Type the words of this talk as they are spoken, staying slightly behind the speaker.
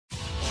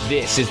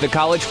This is the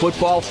College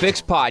Football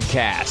Fix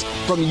podcast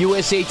from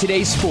USA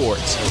Today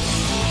Sports.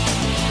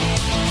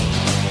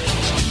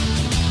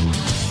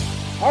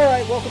 All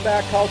right, welcome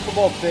back, College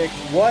Football Fix.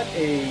 What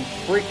a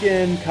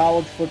freaking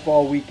college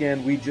football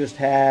weekend we just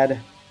had.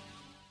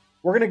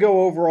 We're going to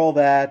go over all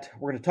that.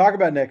 We're going to talk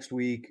about next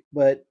week.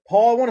 But,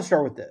 Paul, I want to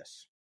start with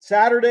this.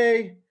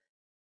 Saturday,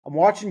 I'm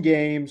watching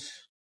games.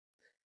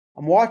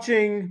 I'm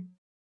watching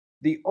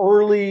the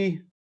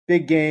early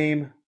big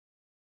game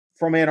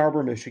from Ann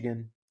Arbor,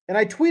 Michigan. And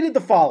I tweeted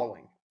the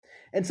following.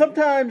 And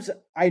sometimes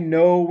I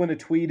know when a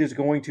tweet is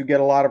going to get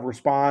a lot of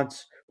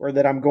response or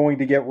that I'm going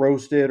to get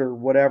roasted or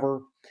whatever.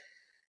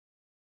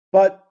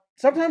 But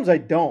sometimes I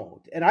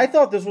don't. And I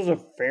thought this was a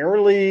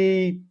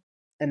fairly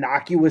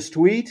innocuous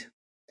tweet.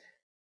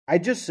 I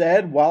just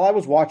said, while I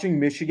was watching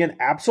Michigan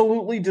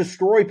absolutely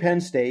destroy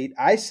Penn State,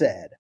 I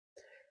said,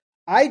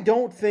 I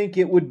don't think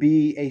it would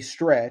be a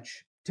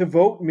stretch to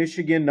vote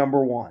Michigan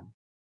number one.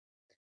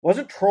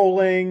 Wasn't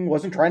trolling,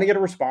 wasn't trying to get a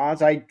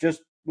response. I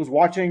just was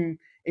watching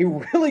a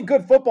really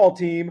good football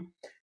team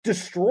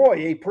destroy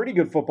a pretty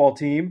good football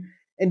team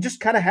and just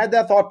kind of had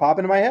that thought pop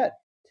into my head.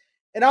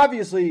 And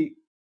obviously,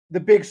 the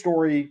big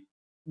story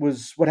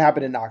was what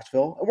happened in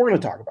Knoxville, and we're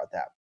going to talk about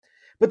that.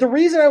 But the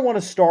reason I want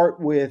to start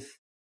with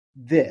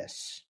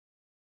this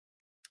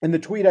and the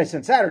tweet I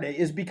sent Saturday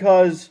is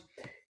because,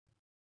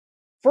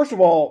 first of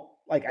all,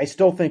 I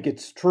still think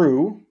it's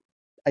true.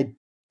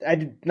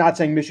 I'm not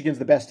saying Michigan's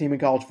the best team in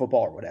college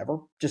football or whatever.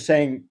 Just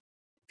saying,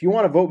 if you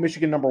want to vote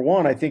Michigan number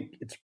one, I think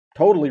it's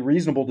totally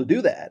reasonable to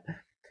do that.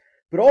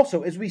 But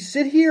also, as we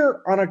sit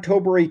here on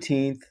October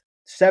 18th,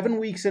 7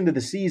 weeks into the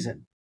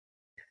season,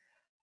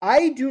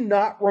 I do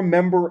not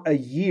remember a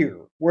year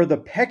where the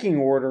pecking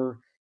order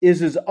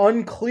is as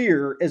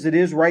unclear as it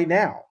is right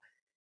now.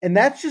 And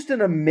that's just an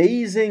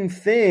amazing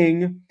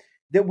thing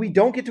that we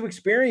don't get to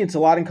experience a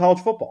lot in college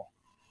football.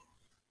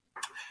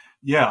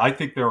 Yeah, I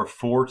think there are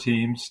four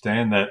teams,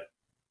 Stan, that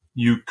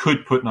you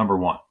could put number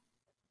one.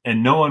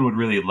 And no one would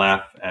really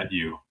laugh at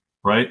you,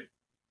 right?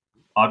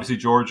 Obviously,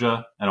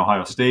 Georgia and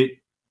Ohio State,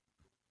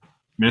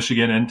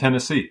 Michigan, and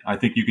Tennessee. I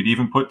think you could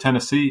even put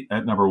Tennessee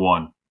at number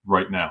one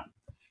right now.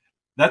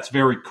 That's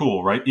very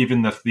cool, right?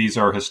 Even if these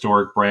are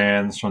historic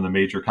brands from the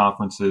major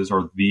conferences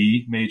or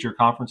the major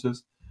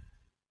conferences.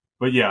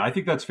 But yeah, I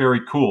think that's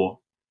very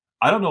cool.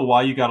 I don't know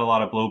why you got a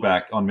lot of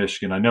blowback on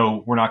Michigan. I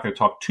know we're not going to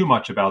talk too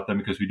much about them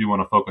because we do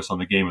want to focus on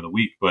the game of the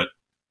week, but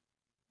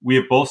we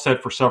have both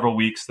said for several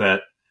weeks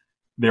that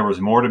there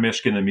was more to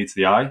Michigan than meets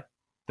the eye,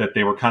 that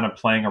they were kind of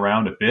playing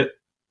around a bit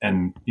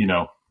and,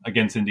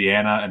 against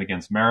Indiana and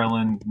against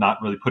Maryland, not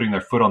really putting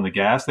their foot on the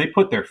gas. They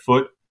put their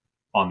foot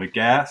on the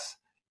gas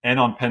and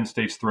on Penn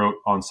State's throat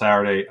on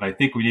Saturday. And I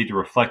think we need to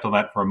reflect on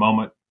that for a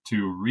moment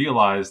to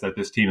realize that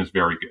this team is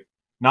very good.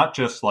 Not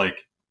just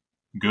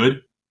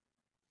good,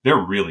 they're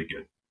really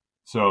good.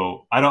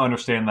 So I don't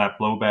understand that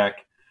blowback.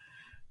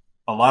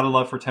 A lot of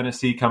love for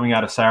Tennessee coming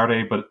out of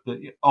Saturday, but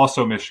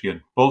also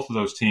Michigan. Both of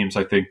those teams,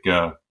 I think,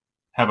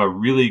 have a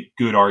really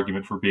good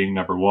argument for being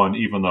number one,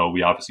 even though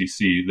we obviously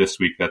see this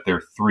week that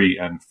they're 3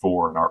 and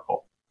 4 in our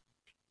poll.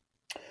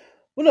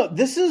 Well, no,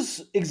 this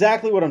is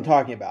exactly what I'm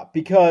talking about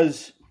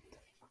because,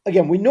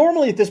 again, we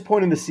normally at this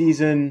point in the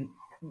season,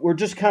 we're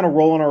just kind of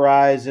rolling our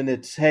eyes and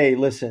it's, hey,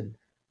 listen,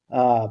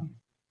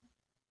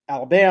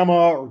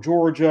 Alabama or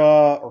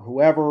Georgia or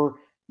whoever,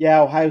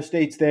 yeah, Ohio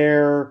State's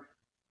there.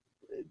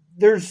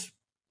 There's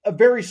a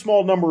very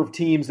small number of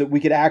teams that we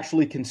could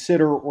actually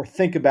consider or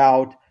think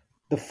about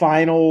the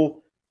final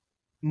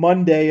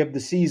Monday of the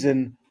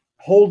season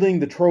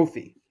holding the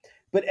trophy.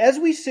 But as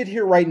we sit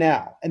here right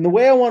now, and the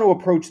way I want to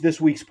approach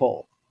this week's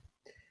poll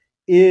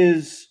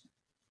is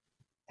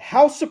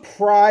how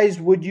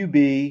surprised would you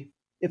be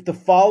if the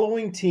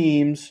following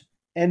teams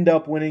end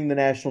up winning the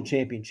national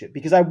championship?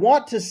 Because I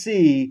want to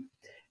see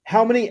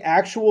how many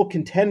actual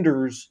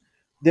contenders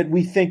that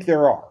we think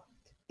there are.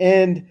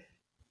 And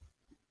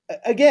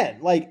again,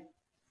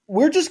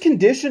 we're just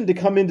conditioned to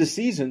come into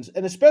seasons,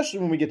 and especially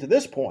when we get to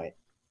this point,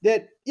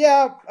 that,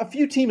 yeah, a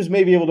few teams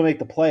may be able to make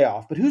the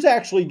playoff, but who's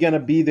actually going to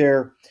be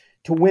there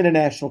to win a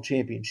national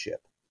championship?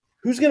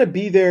 Who's going to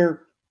be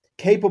there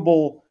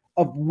capable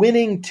of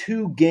winning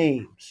 2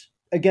 games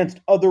against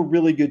other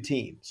really good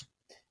teams?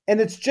 And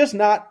it's just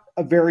not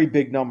a very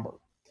big number.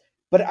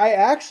 But I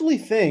actually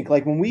think,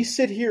 when we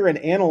sit here and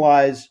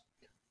analyze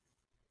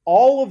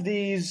all of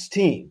these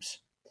teams,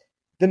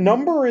 the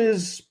number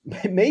is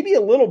maybe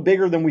a little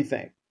bigger than we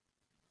think.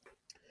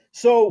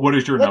 So what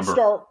is your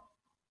number?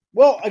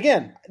 Well,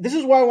 again, this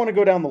is why I want to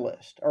go down the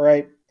list, all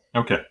right?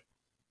 Okay.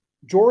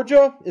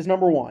 Georgia is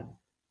number one.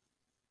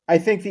 I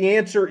think the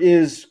answer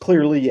is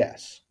clearly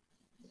yes.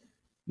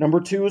 Number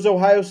 2 is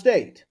Ohio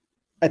State.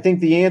 I think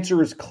the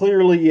answer is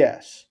clearly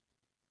yes.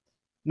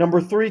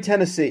 Number 3,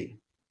 Tennessee.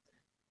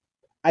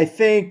 I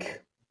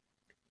think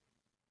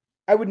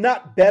I would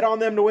not bet on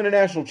them to win a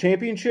national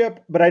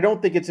championship, but I don't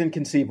think it's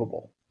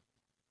inconceivable.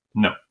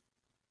 No.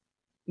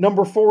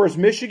 Number 4 is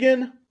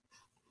Michigan.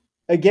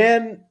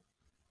 Again,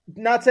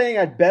 not saying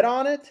I'd bet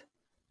on it,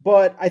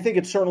 but I think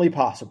it's certainly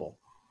possible.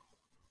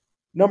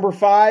 Number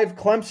 5,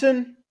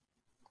 Clemson.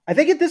 I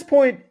think at this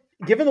point,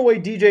 given the way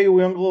DJ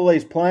Uiagalelei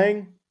is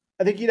playing,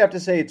 I think you'd have to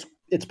say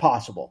it's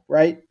possible,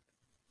 right?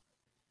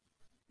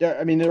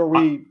 I mean, are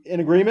we in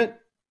agreement?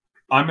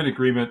 I'm in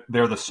agreement.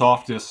 They're the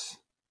softest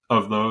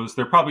of those.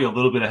 They're probably a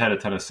little bit ahead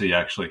of Tennessee,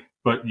 actually.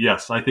 But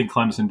yes, I think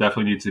Clemson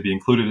definitely needs to be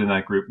included in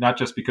that group, not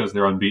just because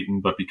they're unbeaten,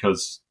 but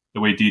because the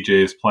way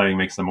DJ is playing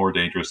makes them more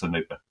dangerous than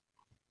they've been.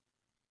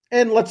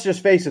 And let's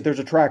just face it, there's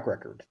a track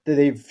record that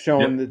they've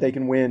shown that they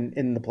can win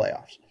in the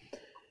playoffs.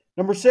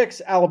 Number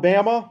 6,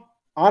 Alabama.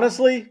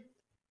 Honestly,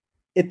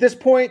 at this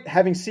point,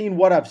 having seen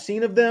what I've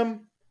seen of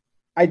them,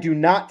 I do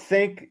not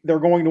think they're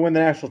going to win the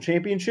national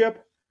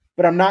championship,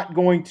 but I'm not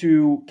going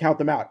to count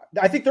them out.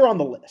 I think they're on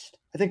the list.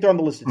 I think they're on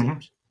the list of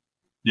teams.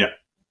 Yeah.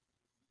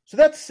 So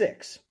that's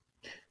 6.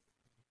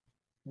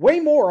 Way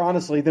more,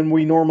 honestly, than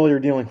we normally are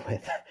dealing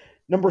with.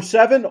 Number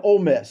 7, Ole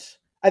Miss.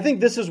 I think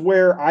this is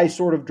where I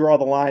sort of draw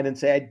the line and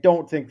say I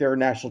don't think they're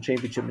national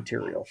championship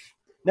material.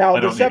 Now,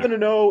 they're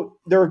 7-0.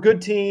 They're a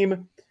good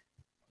team.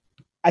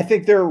 I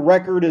think their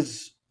record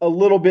is a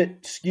little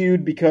bit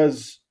skewed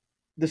because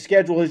the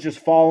schedule has just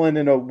fallen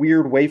in a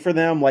weird way for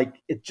them. Like,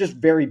 it's just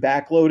very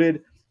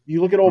backloaded.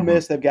 You look at Ole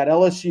Miss, they've got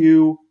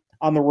LSU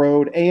on the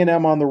road,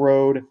 A&M on the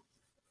road,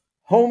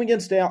 home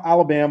against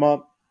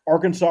Alabama,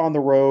 Arkansas on the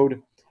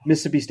road,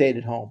 Mississippi State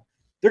at home.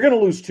 They're going to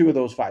lose 2 of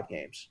those 5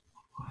 games.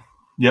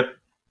 Yep.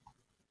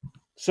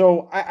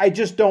 So I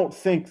just don't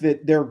think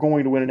that they're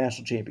going to win a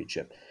national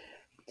championship.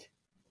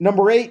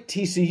 Number 8,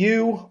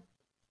 TCU.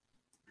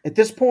 At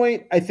this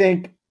point, I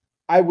think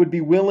I would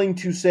be willing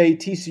to say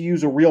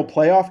TCU's a real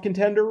playoff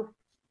contender,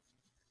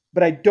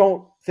 but I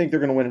don't think they're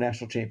going to win a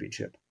national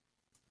championship.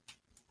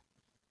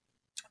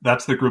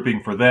 That's the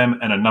grouping for them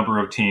and a number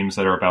of teams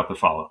that are about to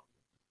follow.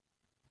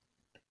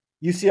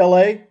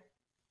 UCLA,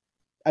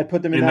 I'd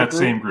put them in that group.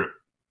 Same group.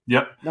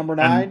 Yep. Number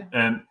 9.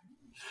 And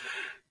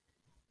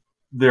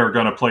they're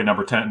going to play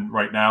number 10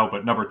 right now,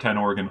 but number 10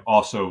 Oregon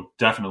also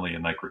definitely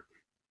in that group.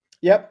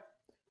 Yep.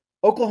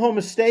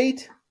 Oklahoma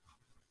State.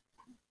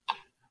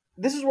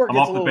 This is where it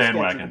gets a little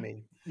sketchy to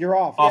me. You're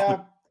off.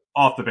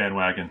 Off the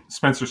bandwagon.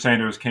 Spencer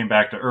Sanders came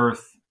back to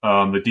earth.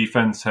 The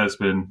defense has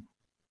been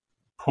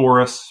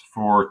porous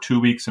for 2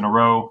 weeks in a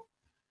row.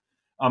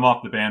 I'm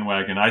off the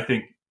bandwagon. I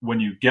think when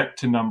you get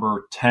to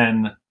number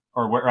 10,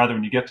 or rather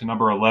when you get to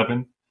number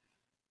 11,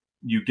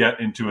 you get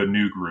into a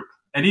new group.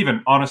 And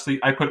even, honestly,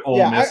 I put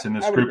Ole Miss in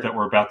this group that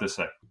we're about to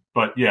say.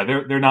 But, yeah,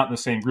 they're not in the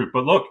same group.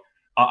 But, look,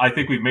 I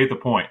think we've made the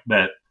point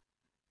that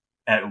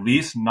at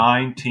least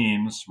 9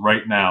 teams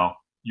right now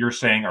you're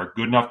saying are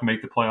good enough to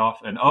make the playoff.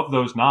 And of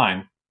those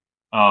 9,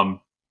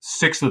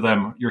 6 of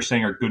them you're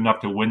saying are good enough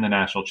to win the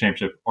national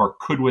championship or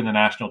could win the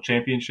national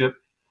championship.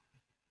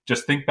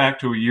 Just think back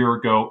to a year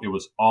ago. It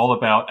was all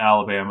about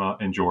Alabama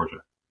and Georgia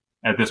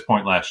at this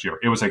point last year.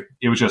 It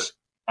was just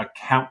a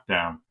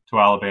countdown to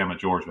Alabama,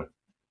 Georgia.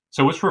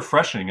 So it's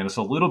refreshing, and it's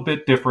a little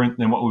bit different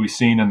than what we've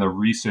seen in the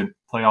recent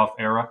playoff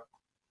era.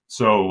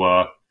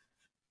 So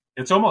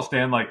it's almost,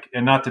 Dan, like,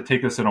 and not to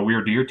take this in a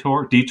weird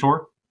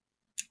detour,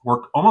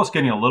 we're almost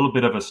getting a little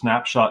bit of a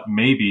snapshot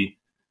maybe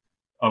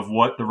of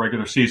what the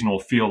regular season will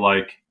feel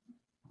like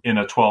in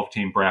a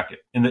 12-team bracket,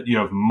 in that you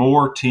have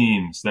more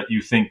teams that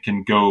you think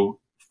can go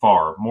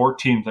far, more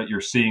teams that you're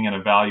seeing and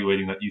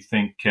evaluating that you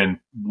think can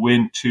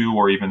win 2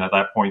 or even at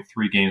that point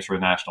 3 games for a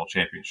national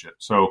championship.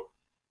 So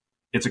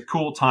it's a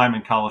cool time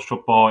in college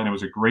football, and it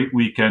was a great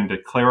weekend to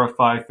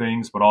clarify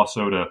things, but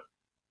also to,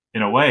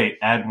 in a way,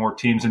 add more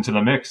teams into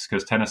the mix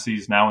because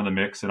Tennessee's now in the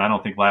mix, and I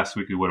don't think last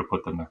week we would have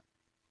put them there.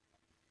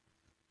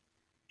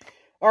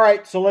 All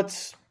right, so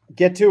let's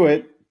get to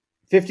it.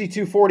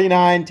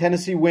 52-49,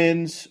 Tennessee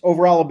wins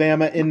over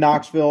Alabama in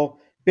Knoxville.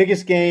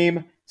 Biggest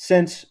game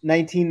since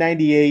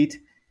 1998.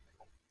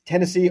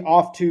 Tennessee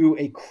off to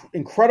an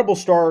incredible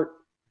start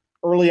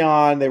early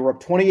on. They were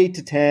up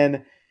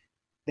 28-10.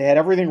 They had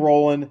everything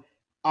rolling.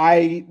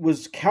 I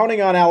was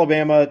counting on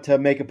Alabama to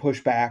make a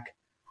pushback,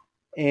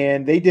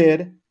 and they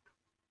did.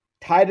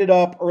 Tied it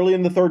up early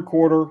in the third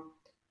quarter,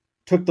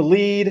 took the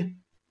lead,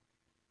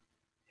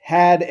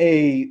 had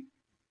a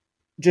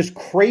just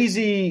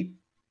crazy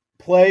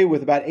play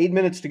with about 8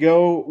 minutes to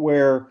go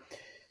where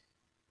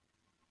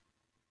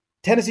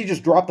Tennessee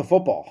just dropped the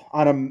football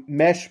on a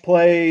mesh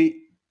play.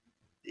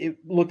 It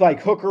looked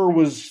like Hooker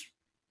was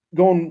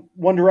going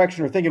one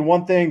direction or thinking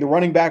one thing. The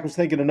running back was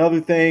thinking another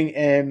thing,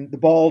 and the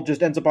ball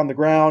just ends up on the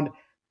ground,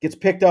 gets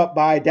picked up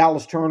by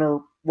Dallas Turner,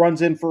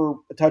 runs in for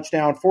a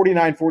touchdown,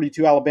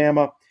 49-42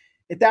 Alabama.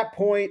 At that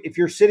point, if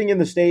you're sitting in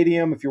the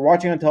stadium, if you're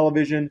watching on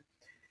television,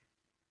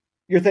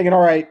 you're thinking,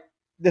 all right,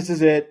 this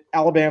is it.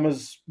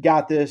 Alabama's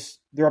got this.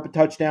 They're up a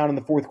touchdown in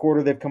the fourth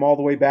quarter. They've come all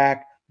the way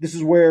back. This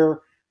is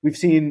where we've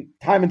seen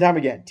time and time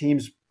again,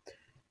 teams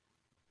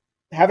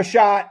have a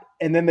shot,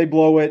 and then they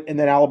blow it, and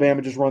then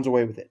Alabama just runs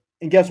away with it.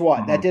 And guess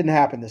what? That didn't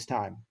happen this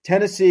time.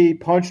 Tennessee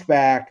punched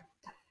back.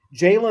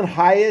 Jalen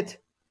Hyatt,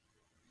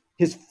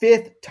 his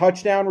 5th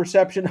touchdown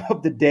reception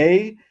of the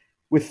day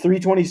with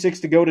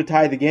 3:26 to go to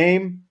tie the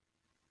game.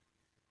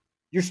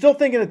 You're still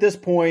thinking at this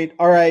point,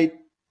 all right,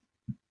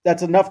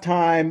 that's enough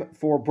time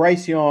for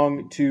Bryce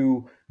Young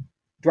to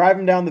drive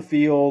them down the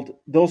field.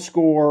 They'll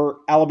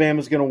score.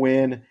 Alabama's going to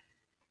win.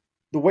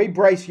 The way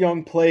Bryce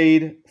Young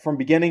played from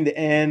beginning to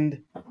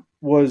end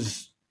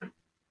was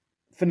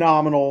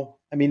phenomenal.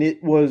 I mean,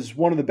 it was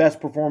one of the best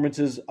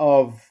performances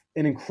of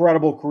an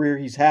incredible career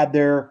he's had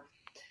there.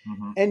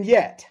 Mm-hmm.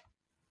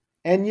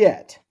 And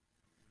yet,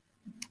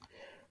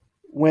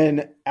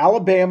 when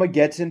Alabama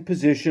gets in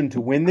position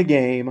to win the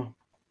game,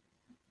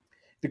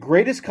 the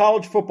greatest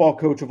college football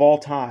coach of all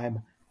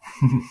time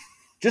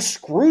just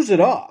screws it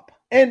up.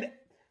 And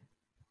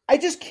I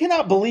just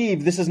cannot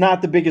believe this is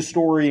not the biggest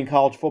story in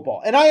college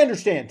football. And I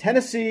understand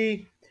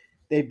Tennessee,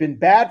 they've been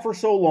bad for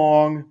so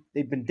long.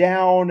 They've been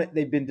down.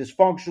 They've been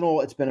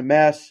dysfunctional. It's been a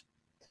mess.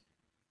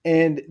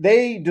 And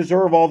they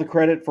deserve all the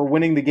credit for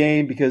winning the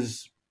game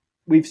because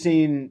we've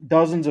seen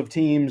dozens of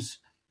teams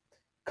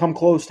come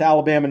close to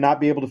Alabama and not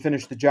be able to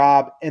finish the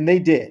job, and they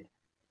did.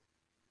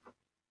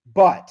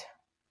 But,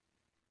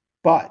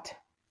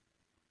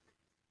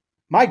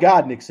 my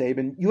God, Nick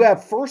Saban, you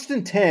have 1st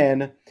and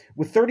 10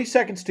 with 30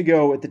 seconds to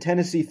go at the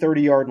Tennessee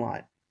 30-yard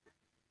line.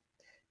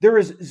 There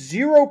is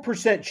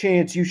 0%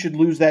 chance you should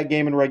lose that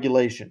game in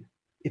regulation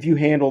if you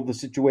handle the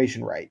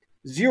situation right.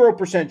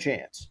 0%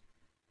 chance.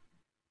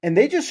 And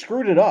they just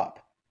screwed it up.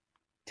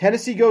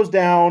 Tennessee goes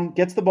down,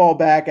 gets the ball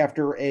back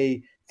after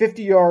a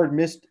 50-yard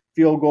missed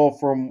field goal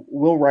from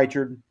Will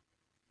Reichard.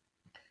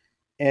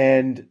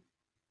 And a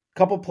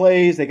couple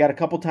plays, they got a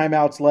couple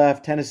timeouts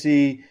left.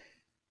 Tennessee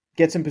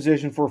gets in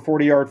position for a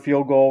 40-yard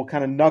field goal,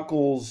 kind of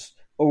knuckles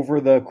over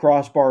the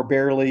crossbar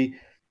barely.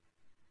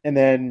 And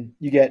then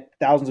you get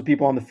thousands of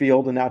people on the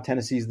field, and now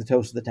Tennessee's the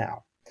toast of the town.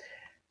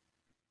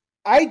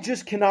 I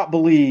just cannot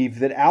believe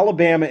that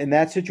Alabama in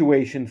that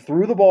situation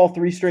threw the ball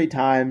 3 straight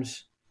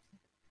times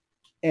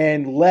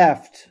and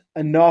left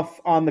enough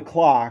on the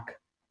clock,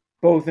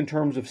 both in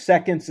terms of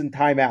seconds and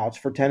timeouts,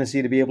 for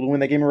Tennessee to be able to win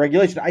that game in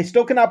regulation. I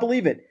still cannot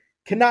believe it.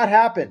 Cannot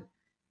happen.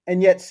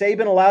 And yet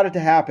Saban allowed it to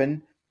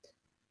happen.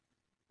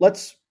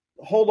 Let's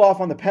hold off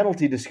on the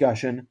penalty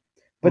discussion.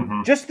 But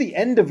just the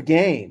end of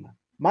game,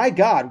 my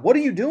God, what are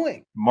you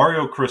doing?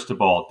 Mario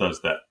Cristobal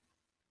does that,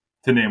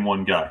 to name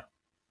one guy.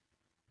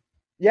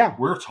 Yeah.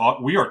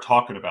 We are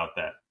talking about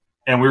that.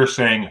 And we're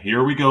saying,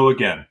 here we go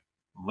again.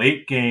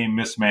 Late game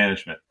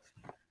mismanagement.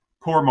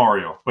 Poor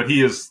Mario, but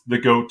he is the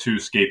go-to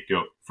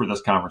scapegoat for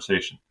this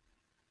conversation.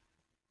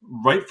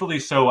 Rightfully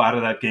so, out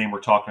of that game, we're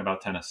talking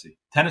about Tennessee.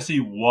 Tennessee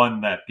won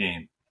that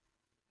game.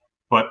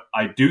 But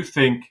I do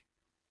think,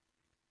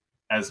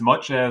 as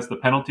much as the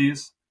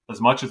penalties, as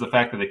much as the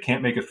fact that they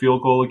can't make a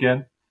field goal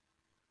again,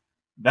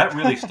 that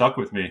really stuck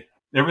with me.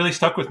 It really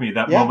stuck with me,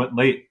 that moment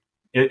late.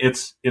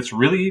 It's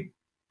really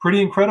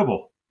pretty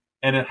incredible.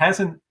 And it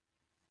hasn't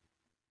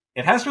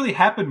really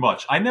happened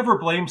much. I never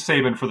blamed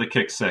Saban for the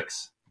kick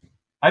 6.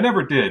 I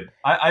never did.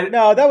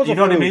 No, that was a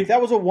fluke. What I mean?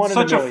 That was a 1 in a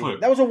million. Such a fluke.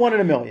 That was a 1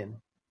 in a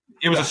million.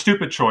 It was a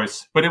stupid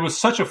choice, but it was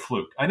such a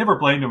fluke. I never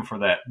blamed him for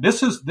that.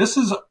 This is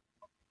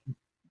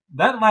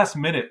that last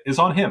minute is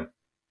on him.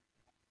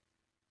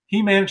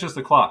 He manages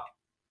the clock,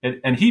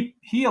 and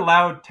he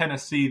allowed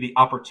Tennessee the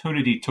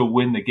opportunity to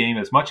win the game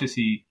as much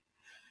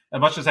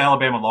as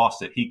Alabama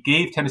lost it. He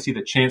gave Tennessee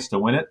the chance to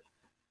win it.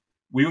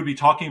 We would be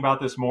talking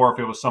about this more if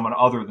it was someone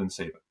other than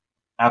Saban.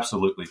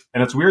 Absolutely.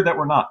 And it's weird that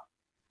we're not.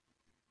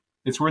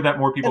 It's weird that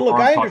more people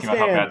aren't talking about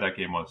how bad that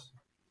game was.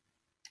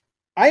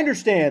 I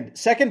understand.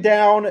 2nd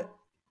down,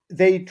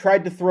 they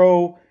tried to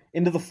throw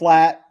into the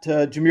flat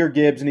to Jahmyr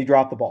Gibbs, and he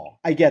dropped the ball.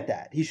 I get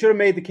that. He should have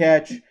made the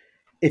catch.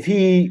 If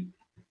he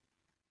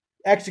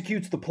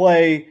executes the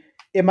play,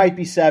 it might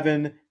be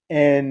 7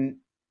 and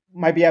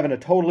might be having a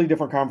totally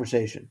different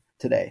conversation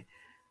today.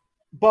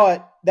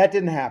 But that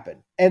didn't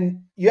happen.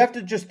 And you have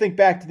to just think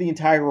back to the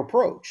entire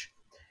approach.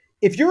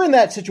 If you're in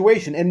that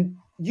situation and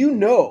you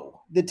know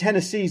that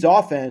Tennessee's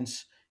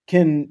offense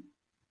can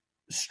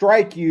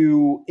strike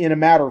you in a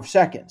matter of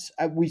seconds.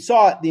 We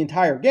saw it the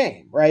entire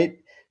game, right?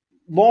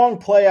 Long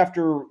play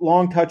after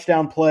long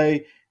touchdown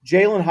play.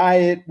 Jalen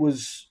Hyatt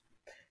was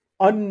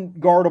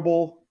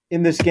unguardable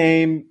in this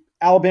game.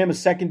 Alabama's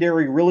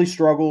secondary really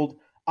struggled.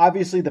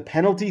 Obviously, the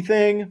penalty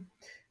thing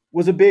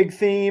was a big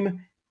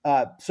theme.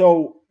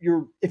 So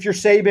if you're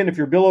Saban, if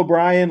you're Bill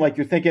O'Brien, like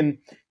you're thinking,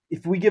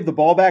 if we give the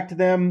ball back to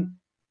them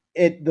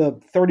at the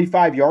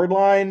 35-yard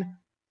line,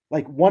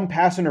 like one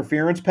pass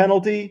interference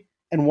penalty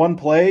and one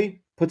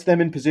play puts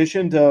them in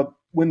position to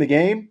win the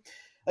game.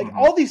 Like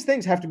all these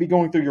things have to be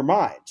going through your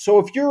mind. So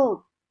if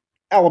you're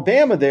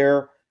Alabama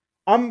there,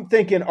 I'm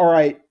thinking, all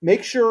right,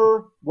 make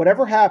sure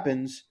whatever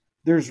happens,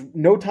 there's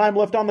no time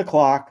left on the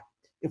clock.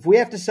 If we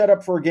have to set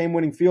up for a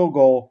game-winning field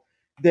goal,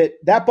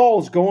 that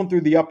ball is going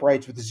through the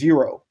uprights with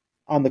 0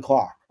 on the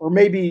clock, or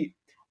maybe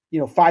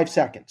 5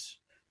 seconds.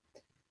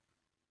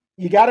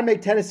 You got to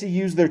make Tennessee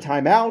use their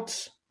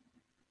timeouts.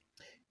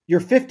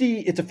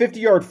 It's a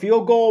 50-yard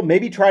field goal.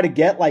 Maybe try to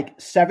get like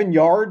 7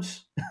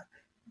 yards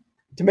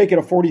to make it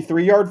a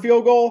 43-yard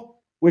field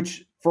goal,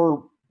 which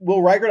for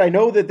Will Reichard, I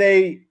know that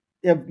they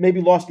have maybe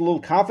lost a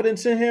little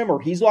confidence in him,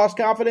 or he's lost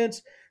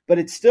confidence, but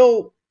it's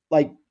still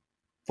like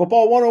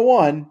football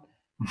 101.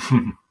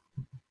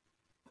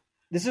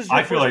 This is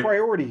your first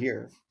priority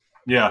here.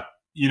 Yeah.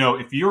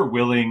 If you're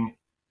willing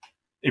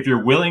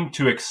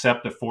to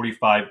accept a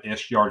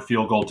 45-ish yard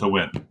field goal to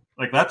win,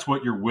 like that's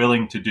what you're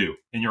willing to do,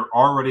 and you're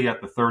already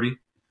at the 30,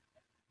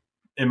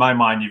 in my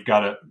mind,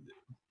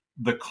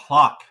 the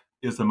clock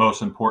is the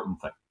most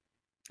important thing.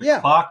 The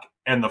clock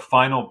and the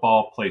final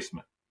ball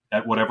placement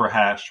at whatever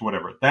hash,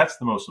 whatever. That's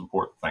the most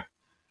important thing.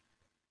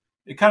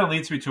 It kind of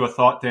leads me to a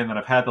thought, Dan, that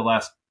I've had the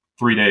last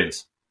 3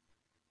 days.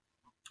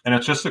 And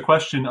it's just a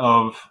question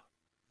of,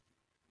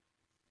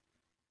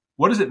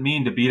 what does it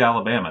mean to beat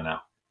Alabama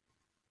now?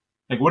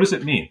 Like, what does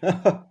it mean?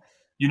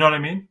 You know what I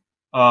mean?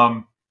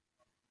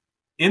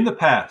 In the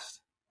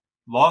past,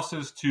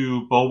 losses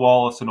to Bo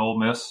Wallace and Ole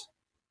Miss,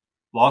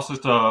 losses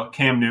to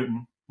Cam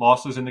Newton,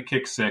 losses in the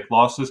kick sick,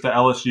 losses to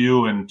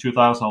LSU in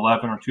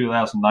 2011 or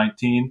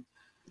 2019,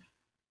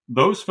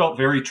 those felt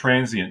very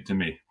transient to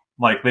me.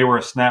 Like they were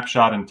a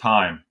snapshot in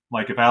time.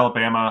 Like if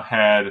Alabama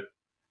had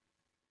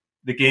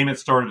the game had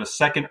started a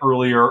second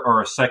earlier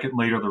or a second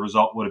later, the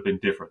result would have been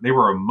different. They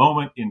were a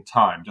moment in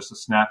time, just a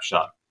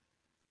snapshot.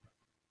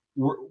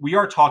 We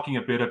are talking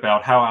a bit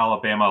about how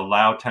Alabama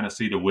allowed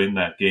Tennessee to win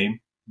that game.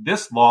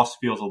 This loss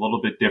feels a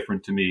little bit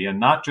different to me, and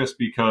not just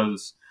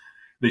because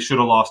they should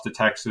have lost to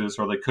Texas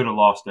or they could have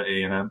lost to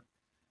A&M.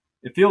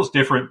 It feels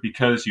different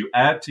because you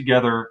add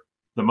together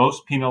the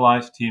most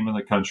penalized team in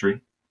the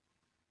country,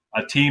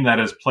 a team that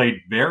has played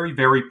very,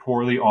 very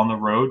poorly on the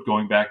road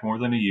going back more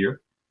than a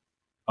year,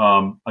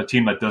 a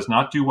team that does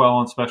not do well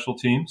on special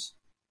teams,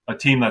 a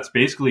team that's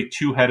basically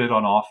two-headed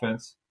on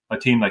offense, a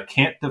team that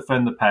can't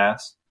defend the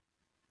pass.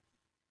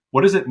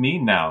 What does it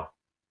mean now?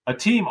 A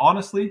team,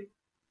 honestly,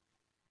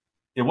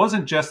 it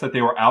wasn't just that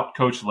they were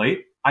out-coached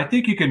late. I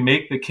think you can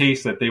make the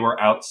case that they were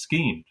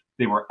out-schemed.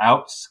 They were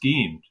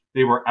out-schemed.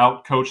 They were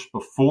out-coached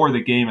before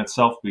the game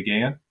itself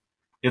began.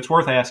 It's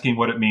worth asking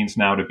what it means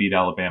now to beat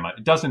Alabama.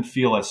 It doesn't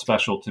feel as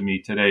special to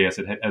me today as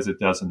it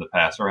does in the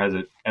past, or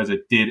as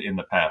it did in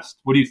the past.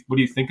 What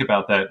do you think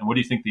about that, and what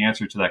do you think the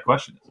answer to that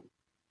question is?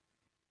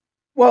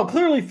 Well, it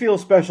clearly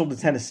feels special to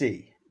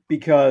Tennessee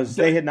because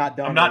they had not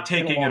done. I'm not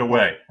taking it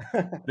away.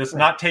 It's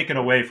not taken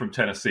away from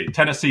Tennessee.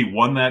 Tennessee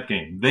won that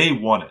game. They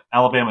won it.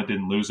 Alabama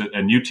didn't lose it,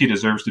 and UT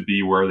deserves to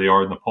be where they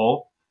are in the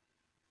poll.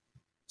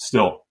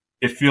 Still,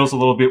 it feels a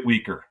little bit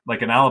weaker.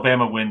 Like an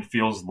Alabama win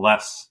feels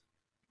less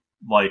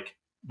like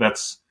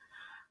that's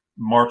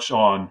march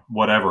on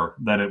whatever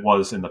than it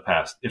was in the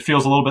past. It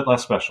feels a little bit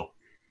less special.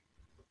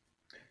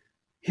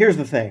 Here's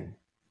the thing.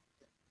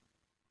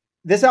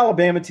 This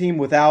Alabama team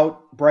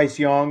without Bryce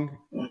Young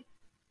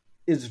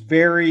is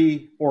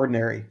very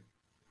ordinary.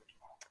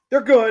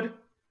 They're good,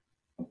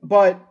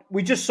 but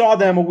we just saw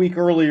them a week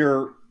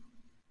earlier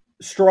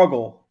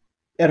struggle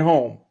at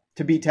home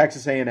to beat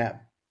Texas A&M.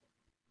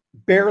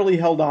 Barely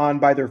held on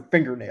by their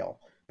fingernail,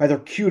 by their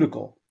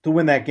cuticle to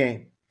win that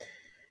game.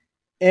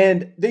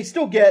 And they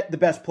still get the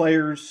best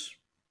players,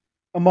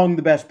 among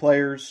the best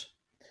players,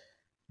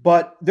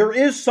 but there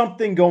is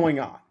something going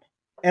on.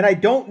 And I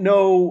don't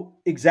know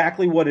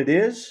exactly what it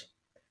is.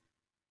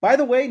 By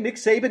the way, Nick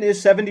Saban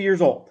is 70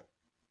 years old.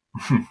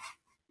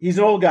 He's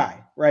an old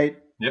guy, right?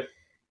 Yep.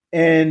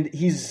 And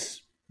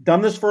he's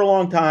done this for a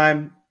long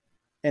time,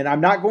 and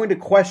I'm not going to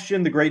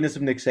question the greatness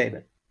of Nick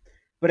Saban.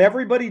 But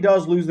everybody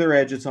does lose their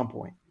edge at some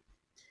point.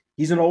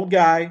 He's an old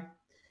guy.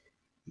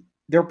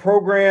 Their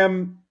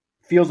program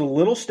feels a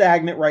little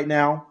stagnant right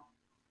now.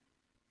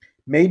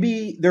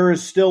 Maybe there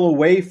is still a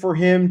way for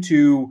him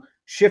to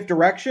shift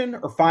direction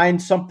or find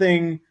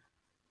something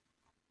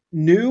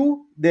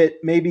new that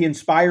maybe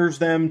inspires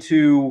them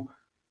to,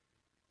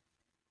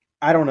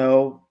 I don't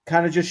know,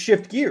 kind of just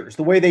shift gears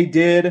the way they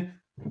did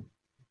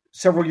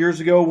several years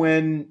ago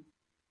when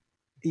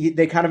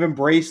they kind of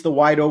embraced the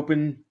wide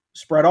open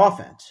spread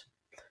offense.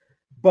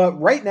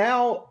 But right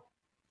now,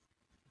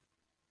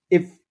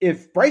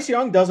 if Bryce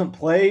Young doesn't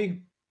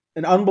play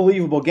an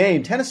unbelievable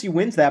game, Tennessee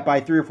wins that by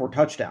 3 or 4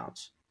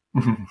 touchdowns.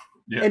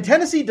 Yeah. And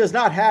Tennessee does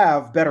not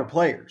have better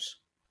players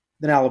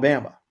than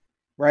Alabama,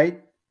 right?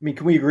 I mean,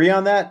 can we agree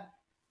on that?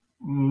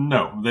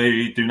 No,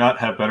 they do not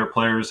have better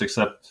players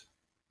except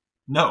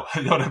 – no,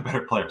 they don't have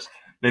better players.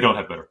 They don't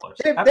have better players.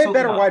 They have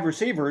better wide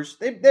receivers.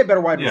 They have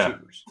better wide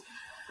receivers.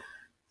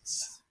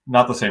 It's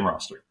not the same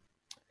roster.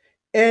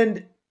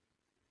 And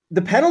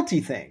the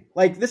penalty thing,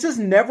 like this has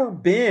never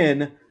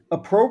been a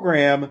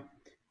program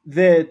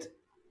that –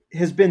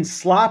 has been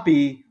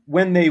sloppy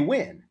when they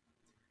win.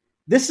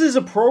 This is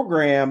a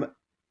program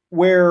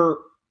where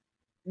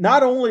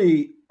not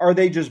only are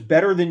they just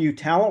better than you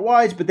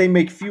talent-wise, but they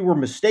make fewer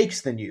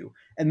mistakes than you.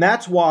 And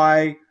that's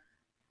why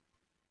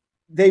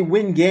they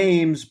win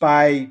games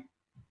by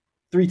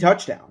 3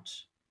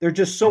 touchdowns. They're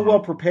just so well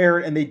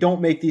prepared and they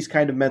don't make these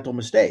kind of mental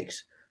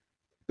mistakes.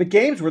 But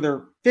games where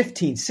they're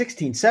 15,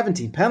 16,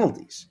 17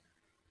 penalties,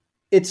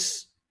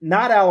 it's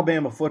not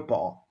Alabama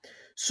football.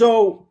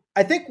 So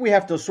I think we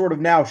have to sort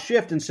of now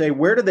shift and say,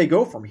 where do they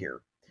go from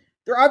here?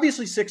 They're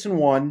obviously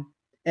 6-1,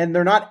 and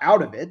they're not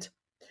out of it.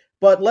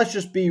 But let's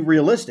just be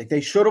realistic.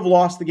 They should have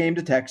lost the game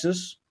to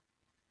Texas.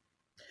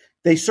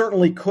 They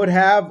certainly could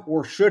have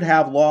or should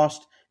have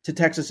lost to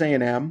Texas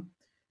A&M.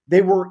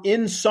 They were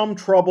in some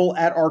trouble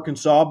at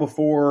Arkansas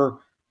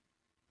before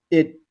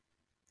it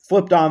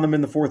flipped on them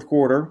in the fourth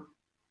quarter.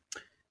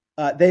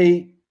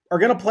 They are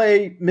going to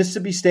play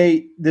Mississippi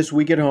State this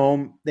week at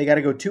home. They got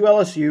to go to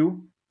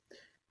LSU.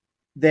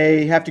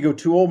 They have to go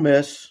to Ole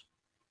Miss.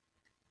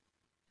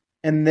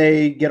 And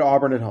they get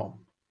Auburn at home.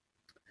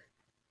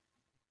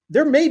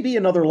 There may be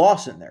another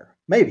loss in there.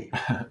 Maybe.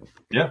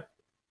 Yeah.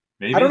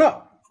 Maybe. I don't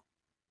know.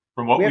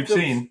 From what we've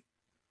seen.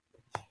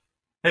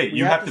 Hey,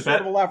 you have to bet.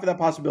 Sort of allow for that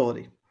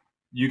possibility.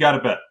 You got to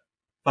bet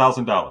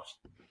 $1,000.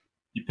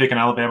 You pick an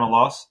Alabama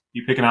loss.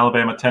 You pick an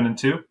Alabama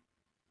 10-2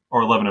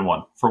 or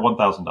 11-1 for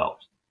 $1,000.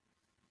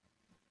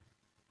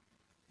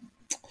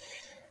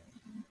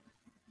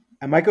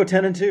 I might go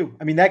 10-2.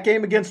 I mean, that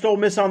game against Ole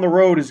Miss on the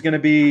road is going to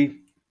be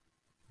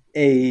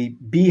a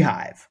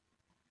beehive.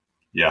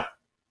 Yeah,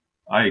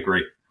 I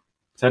agree.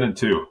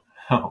 10-2.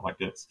 Oh my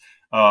goodness.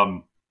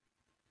 I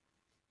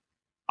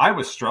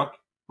was struck.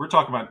 We're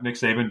talking about Nick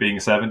Saban being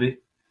 70.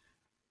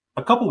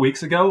 A couple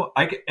weeks ago,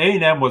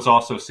 A&M was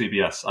also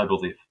CBS, I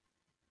believe.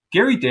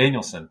 Gary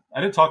Danielson.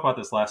 I didn't talk about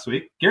this last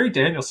week. Gary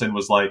Danielson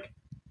was like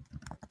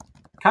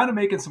kind of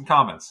making some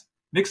comments.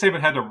 Nick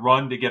Saban had to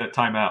run to get a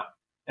timeout,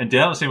 and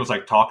Danielson was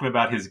like talking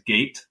about his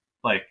gait.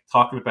 Like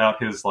talking about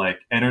his like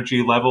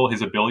energy level,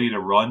 his ability to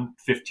run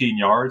 15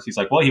 yards. He's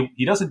like, well,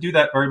 he doesn't do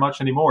that very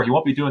much anymore. He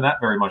won't be doing that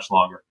very much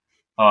longer.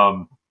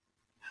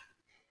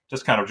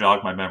 Just kind of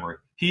jogged my memory.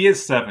 He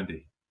is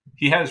 70.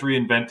 He has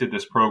reinvented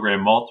this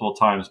program multiple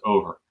times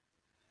over.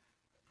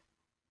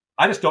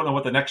 I just don't know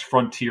what the next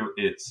frontier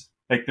is.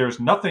 Like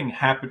there's nothing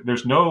happen.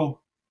 There's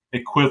no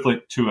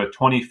equivalent to a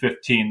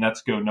 2015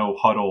 Let's Go No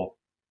Huddle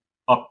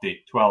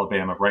update to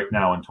Alabama right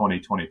now in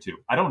 2022.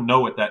 I don't know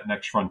what that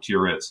next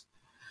frontier is.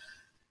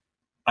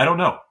 I don't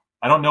know.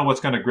 I don't know what's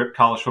going to grip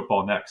college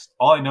football next.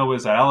 All I know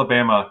is that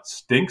Alabama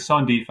stinks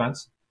on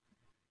defense,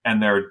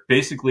 and they're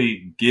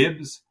basically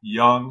Gibbs,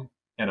 Young,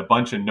 and a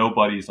bunch of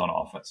nobodies on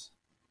offense.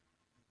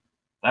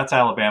 That's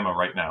Alabama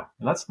right now.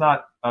 And that's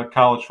not a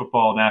college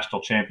football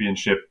national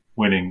championship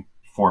winning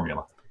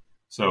formula.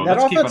 So that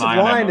let's keep an eye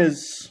on them.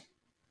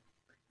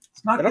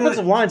 That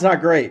offensive line's not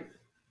great.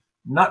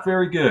 Not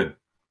very good.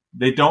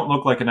 They don't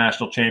look like a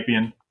national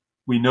champion.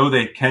 We know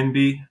they can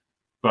be.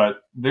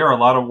 But there are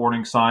a lot of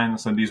warning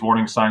signs, and these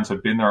warning signs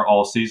have been there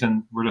all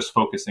season. We're just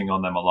focusing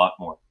on them a lot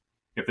more.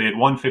 If they had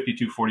won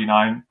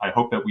 52-49, I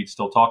hope that we'd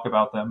still talk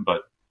about them,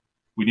 but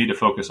we need to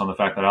focus on the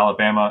fact that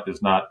Alabama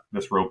is not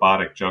this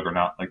robotic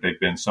juggernaut like they've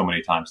been so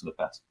many times in the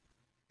past.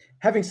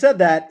 Having said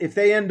that, if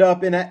they end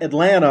up in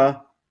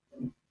Atlanta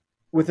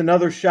with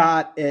another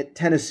shot at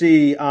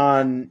Tennessee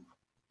on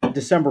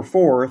December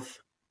 4th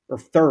or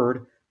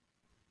 3rd,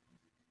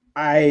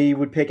 I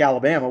would pick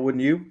Alabama,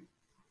 wouldn't you?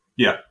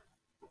 Yeah.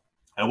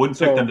 I wouldn't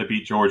pick them to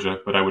beat Georgia,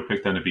 but I would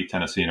pick them to beat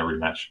Tennessee in a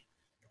rematch.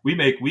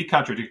 We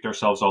contradict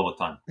ourselves all the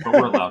time, but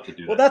we're allowed to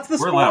do that. Well, that's the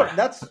sport.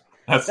 That's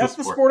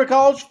the sport of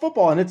college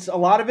football, and a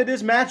lot of it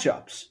is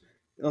matchups.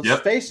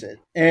 Let's face it.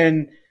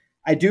 And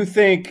I do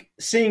think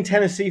seeing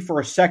Tennessee for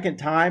a second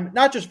time,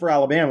 not just for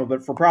Alabama,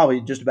 but for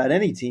probably just about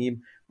any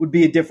team, would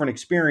be a different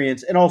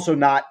experience, and also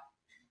not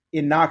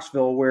in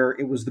Knoxville where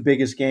it was the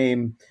biggest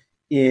game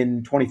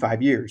in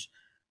 25 years.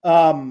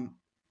 Or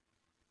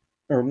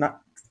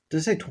not? Did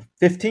I say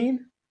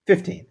 15?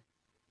 15.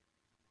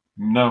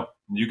 No,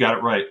 you got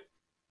it right.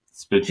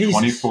 It's been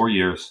 24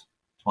 years.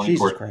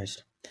 24. Jesus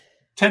Christ.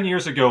 10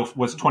 years ago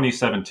was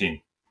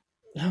 2017.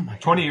 Oh my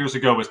God. 20 years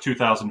ago was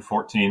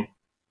 2014.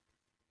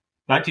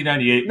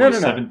 1998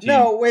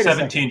 was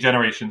 17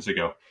 generations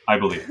ago, I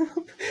believe.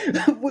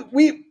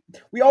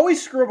 we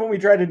always screw up when we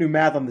try to do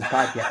math on this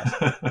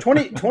podcast.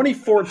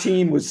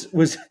 2014 was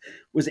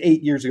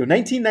 8 years ago.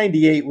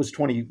 1998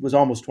 was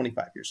almost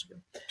 25 years ago.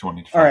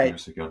 25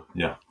 years ago,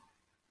 yeah.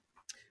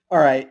 All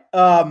right.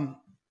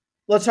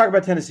 Let's talk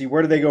about Tennessee.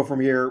 Where do they go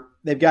from here?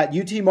 They've got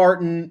UT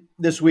Martin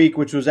this week,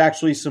 which was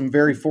actually some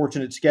very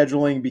fortunate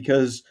scheduling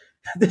because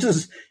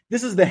this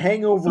is the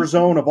hangover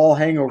zone of all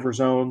hangover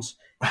zones.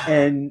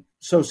 And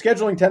so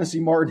scheduling Tennessee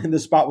Martin in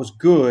this spot was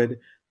good.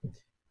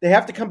 They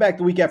have to come back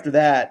the week after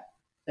that,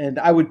 and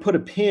I would put a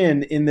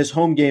pin in this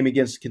home game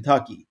against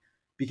Kentucky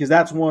because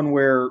that's one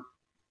where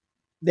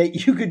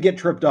you could get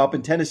tripped up,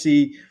 and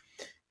Tennessee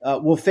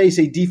will face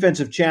a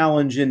defensive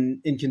challenge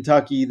in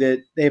Kentucky that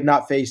they have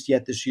not faced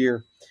yet this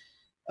year.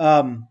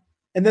 And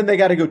then they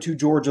got to go to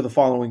Georgia the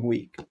following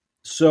week.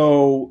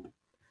 So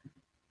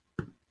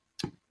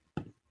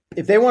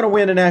if they want to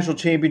win a national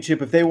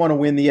championship, if they want to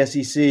win the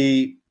SEC,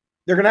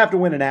 they're going to have to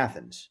win in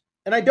Athens.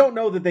 And I don't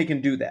know that they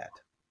can do that.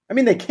 I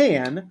mean, they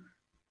can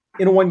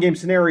in a one-game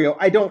scenario.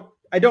 I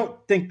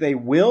don't think they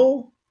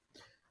will,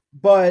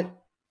 but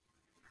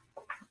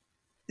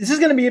this is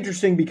going to be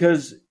interesting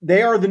because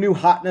they are the new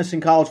hotness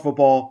in college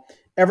football.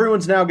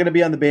 Everyone's now going to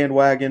be on the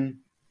bandwagon.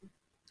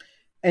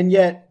 And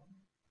yet,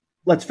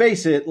 let's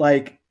face it,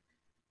 like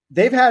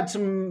they've had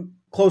some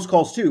close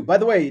calls too. By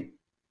the way,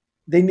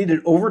 they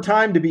needed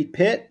overtime to beat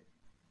Pitt.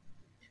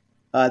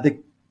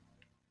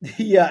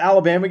 The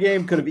Alabama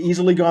game could have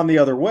easily gone the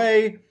other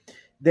way.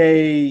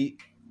 They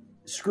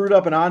screwed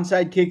up an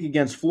onside kick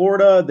against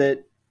Florida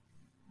that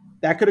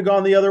that could have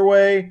gone the other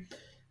way.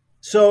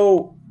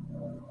 So,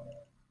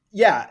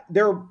 yeah,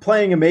 they're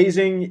playing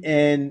amazing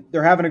and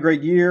they're having a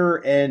great year.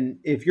 And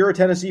if you're a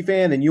Tennessee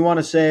fan and you want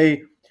to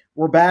say,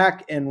 we're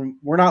back and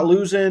we're not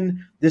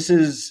losing, this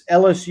is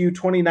LSU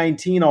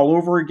 2019 all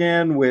over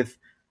again with,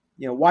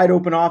 wide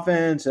open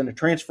offense and a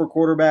transfer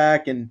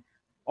quarterback and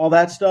all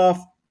that stuff,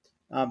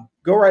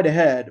 go right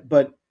ahead.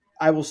 But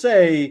I will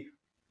say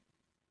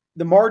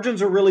the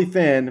margins are really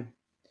thin.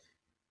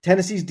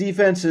 Tennessee's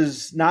defense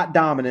is not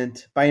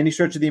dominant by any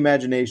stretch of the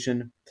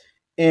imagination.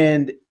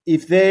 And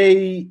if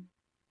they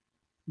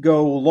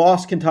go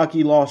lost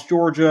Kentucky, lost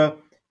Georgia,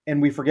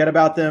 and we forget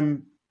about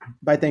them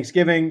by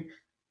Thanksgiving,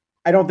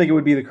 I don't think it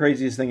would be the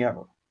craziest thing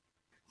ever.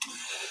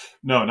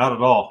 No, not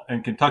at all.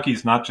 And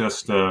Kentucky's not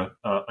just a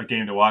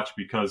game to watch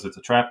because it's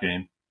a trap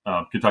game.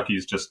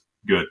 Kentucky's just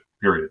good,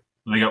 period.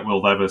 They got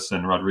Will Levis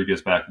and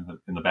Rodriguez back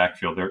in the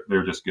backfield.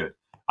 They're just good.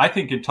 I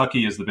think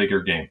Kentucky is the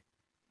bigger game.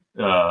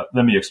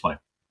 Let me explain.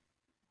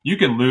 You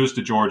can lose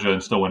to Georgia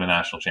and still win a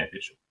national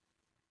championship.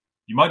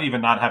 You might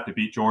even not have to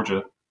beat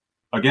Georgia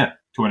again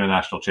to win a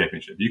national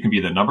championship. You can be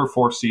the number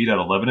 4 seed at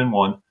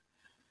 11-1,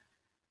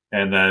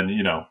 and then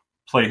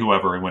play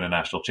whoever and win a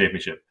national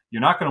championship.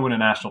 You're not going to win a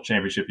national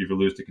championship if you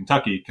lose to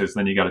Kentucky, because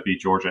then you got to beat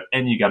Georgia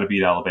and you got to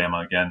beat Alabama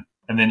again,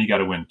 and then you got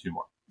to win 2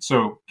 more.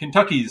 So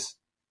Kentucky's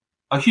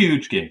a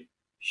huge game,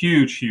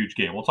 huge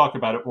game. We'll talk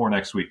about it more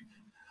next week.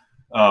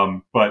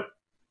 But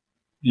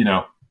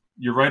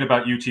you're right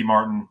about UT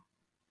Martin.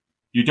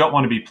 You don't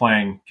want to be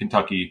playing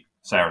Kentucky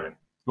Saturday.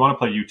 You want to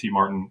play UT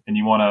Martin, and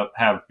you want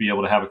to be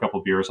able to have a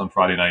couple beers on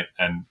Friday night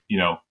and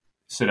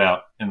sit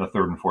out in the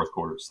third and fourth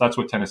quarters. That's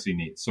what Tennessee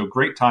needs. So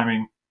great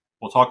timing.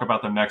 We'll talk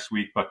about them next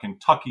week, but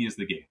Kentucky is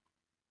the game.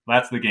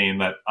 That's the game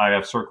that I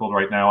have circled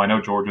right now. I know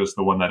Georgia's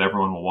the one that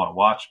everyone will want to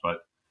watch,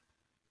 but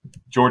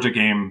Georgia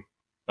game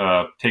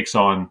takes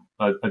on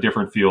a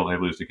different feel if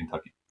they lose to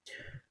Kentucky.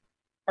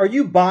 Are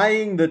you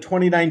buying the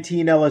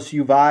 2019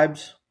 LSU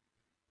vibes?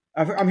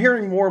 I'm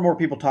hearing more and more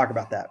people talk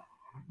about that.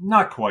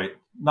 Not quite.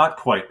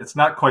 It's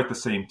not quite the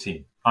same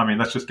team. I mean,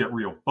 let's just get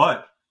real.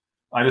 But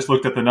I just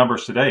looked at the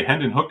numbers today.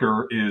 Hendon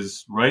Hooker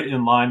is right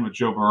in line with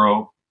Joe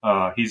Burrow.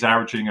 He's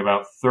averaging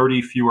about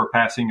 30 fewer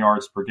passing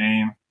yards per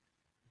game.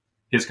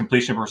 His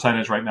completion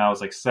percentage right now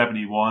is like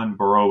 71.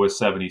 Burrow is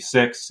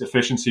 76.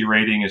 Efficiency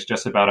rating is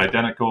just about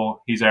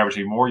identical. He's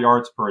averaging more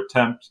yards per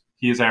attempt.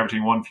 He is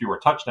averaging 1 fewer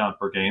touchdown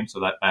per game, so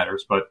that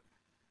matters. But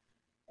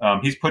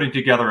he's putting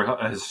together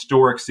a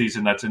historic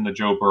season that's in the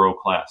Joe Burrow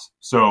class.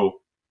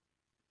 So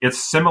it's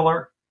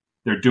similar.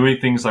 They're doing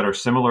things that are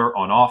similar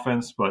on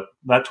offense, but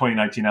that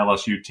 2019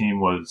 LSU team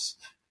was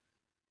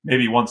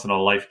maybe once in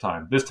a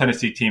lifetime. This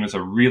Tennessee team is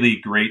a really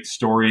great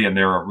story, and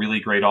they're a really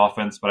great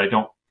offense, but I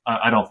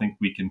don't think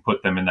we can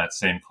put them in that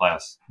same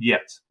class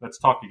yet. Let's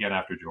talk again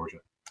after Georgia.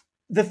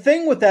 The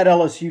thing with that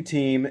LSU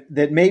team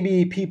that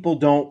maybe people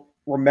don't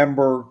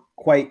remember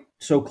quite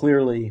so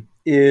clearly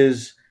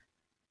is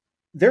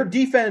their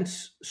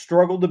defense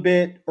struggled a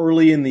bit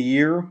early in the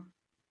year,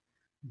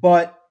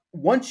 but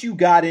once you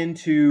got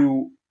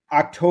into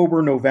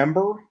October,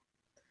 November,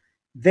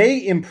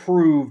 they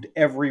improved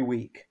every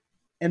week.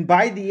 And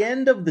by the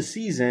end of the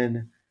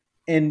season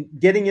and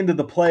getting into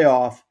the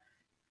playoff,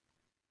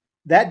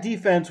 that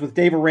defense with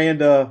Dave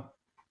Aranda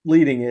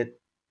leading it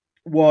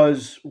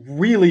was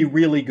really,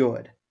 really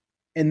good.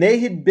 And they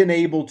had been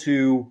able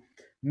to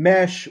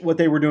mesh what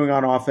they were doing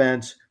on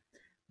offense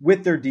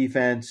with their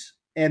defense,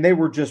 and they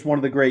were just one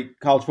of the great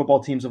college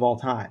football teams of all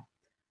time.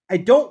 I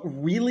don't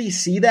really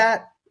see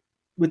that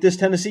with this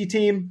Tennessee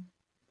team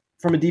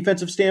from a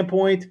defensive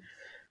standpoint,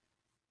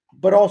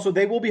 but also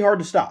they will be hard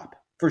to stop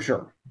for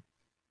sure.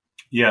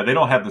 Yeah, they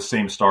don't have the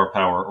same star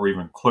power or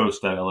even close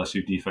to that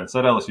LSU defense.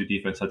 That LSU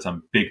defense had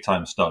some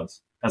big-time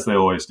studs, as they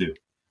always do.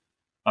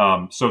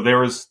 So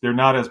they're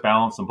not as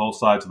balanced on both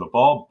sides of the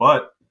ball,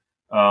 but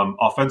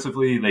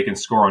offensively they can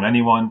score on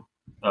anyone,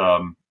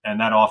 and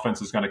that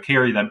offense is going to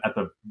carry them at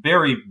the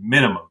very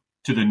minimum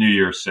to the New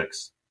Year's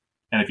Six.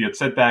 And if you had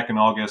said back in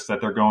August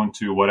that they're going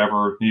to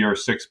whatever New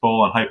Year's Six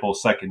Bowl and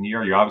Heupel's second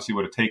year, you obviously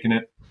would have taken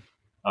it.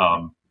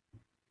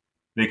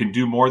 They can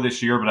do more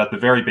this year, but at the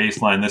very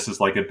baseline, this is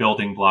like a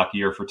building block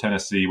year for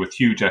Tennessee with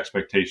huge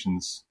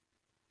expectations.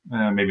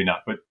 Maybe not,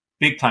 but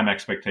big-time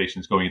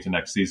expectations going into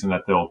next season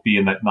that they'll be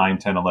in that 9,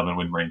 10, 11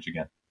 win range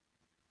again.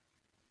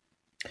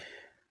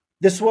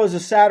 This was a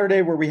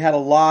Saturday where we had a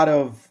lot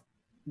of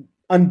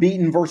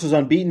unbeaten versus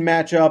unbeaten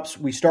matchups.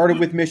 We started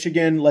with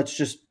Michigan. Let's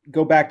just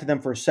go back to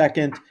them for a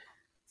second.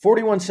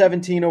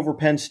 41-17 over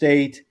Penn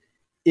State.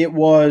 It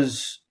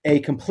was a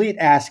complete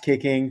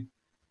ass-kicking.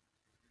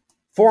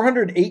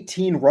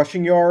 418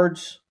 rushing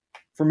yards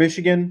for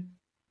Michigan,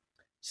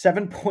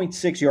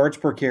 7.6 yards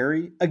per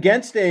carry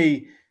against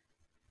a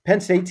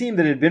Penn State team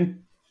that had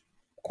been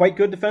quite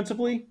good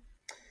defensively.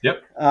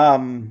 Yep.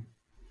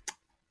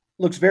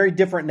 Looks very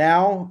different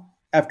now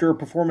after a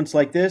performance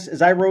like this.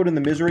 As I wrote in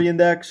the Misery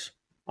Index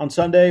on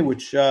Sunday,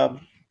 which I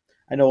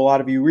know a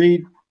lot of you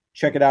read,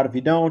 check it out if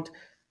you don't.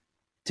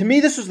 To me,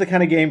 this was the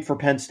kind of game for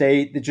Penn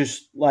State that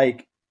just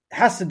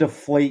has to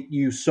deflate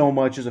you so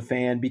much as a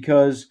fan,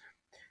 because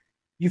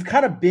you've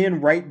kind of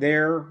been right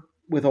there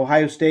with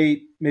Ohio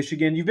State,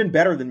 Michigan. You've been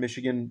better than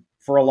Michigan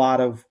for a lot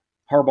of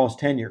Harbaugh's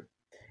tenure.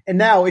 And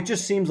now it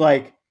just seems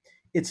like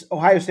it's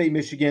Ohio State,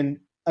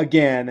 Michigan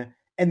again,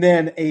 and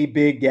then a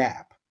big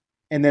gap.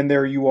 And then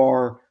there you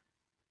are,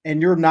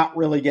 and you're not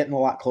really getting a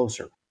lot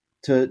closer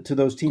to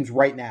those teams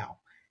right now.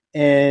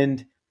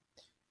 And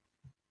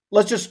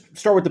let's just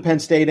start with the Penn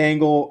State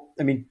angle.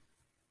 I mean,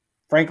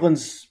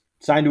 Franklin's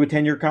signed to a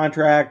 10-year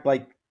contract.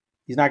 Like,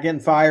 he's not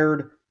getting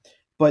fired.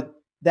 But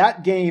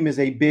that game is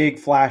a big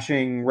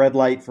flashing red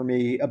light for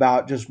me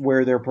about just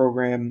where their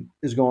program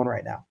is going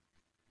right now.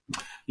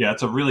 Yeah,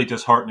 it's a really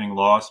disheartening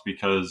loss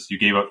because you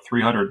gave up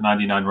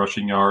 399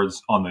 rushing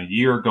yards on the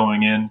year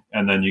going in,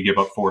 and then you give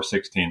up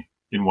 416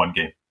 in one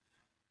game.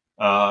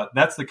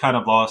 That's the kind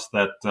of loss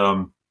that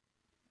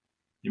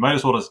you might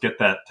as well just get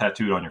that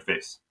tattooed on your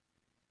face,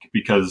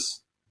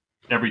 because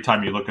every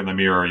time you look in the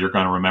mirror, you're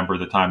going to remember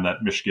the time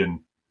that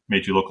Michigan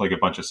made you look like a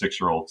bunch of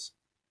 6-year-olds.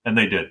 And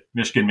they did.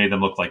 Michigan made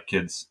them look like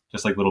kids,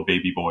 just like little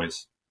baby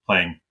boys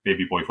playing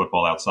baby boy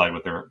football outside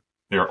with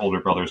their older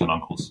brothers and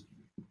uncles.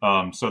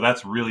 So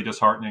that's really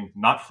disheartening,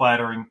 not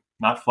flattering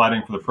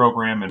for the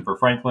program and for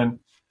Franklin.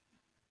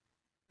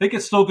 They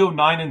could still go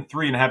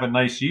 9-3 and have a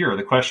nice year.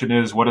 The question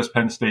is, what does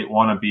Penn State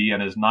want to be?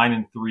 And is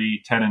 9-3,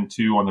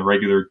 10-2 on the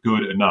regular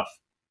good enough?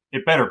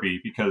 It better be,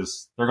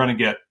 because they're going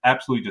to get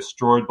absolutely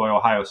destroyed by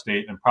Ohio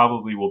State and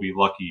probably will be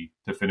lucky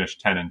to finish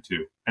 10-2.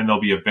 And they'll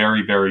be a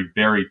very, very,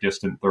 very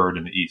distant third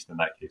in the East in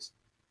that case.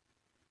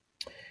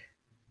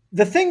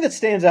 The thing that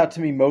stands out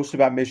to me most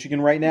about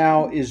Michigan right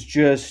now is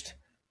just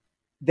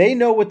they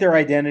know what their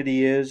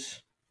identity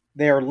is.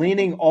 They are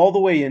leaning all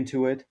the way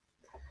into it.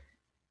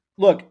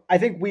 Look, I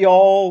think we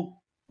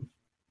all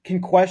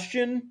can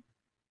question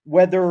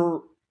whether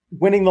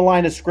winning the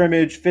line of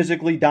scrimmage,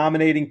 physically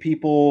dominating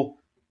people,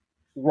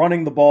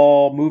 running the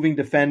ball, moving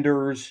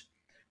defenders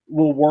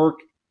will work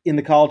in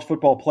the college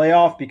football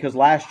playoff, because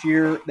last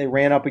year they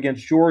ran up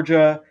against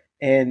Georgia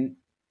and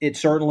it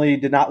certainly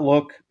did not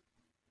look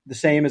the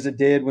same as it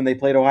did when they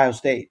played Ohio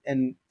State.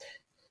 And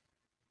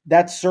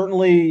that's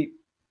certainly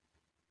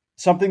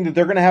something that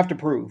they're going to have to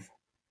prove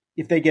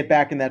if they get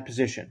back in that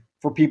position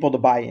for people to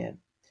buy in.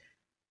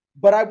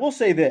 But I will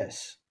say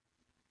this.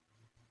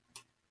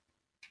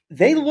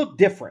 They look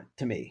different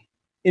to me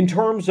in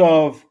terms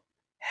of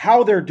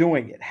how they're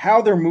doing it,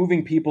 how they're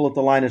moving people at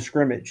the line of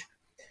scrimmage.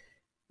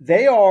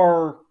 They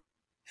are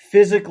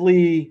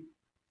physically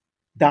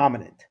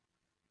dominant,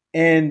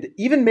 and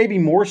even maybe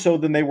more so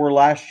than they were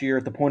last year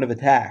at the point of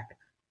attack.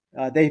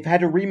 They've had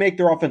to remake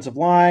their offensive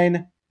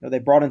line. They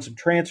brought in some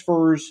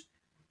transfers.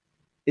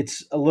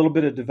 It's a little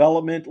bit of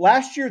development.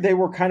 Last year, they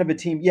were kind of a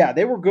team. Yeah,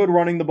 they were good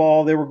running the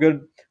ball. They were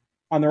good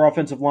on their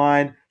offensive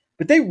line,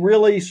 but they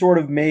really sort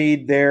of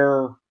made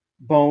their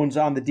bones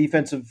on the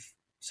defensive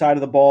side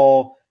of the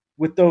ball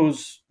with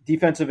those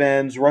defensive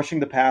ends, rushing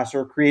the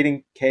passer,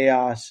 creating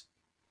chaos.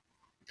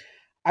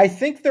 I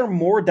think they're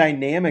more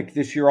dynamic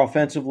this year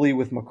offensively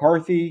with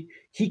McCarthy.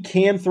 He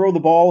can throw the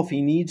ball if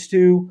he needs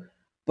to,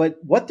 but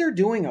what they're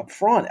doing up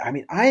front, I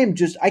mean,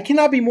 I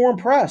cannot be more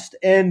impressed.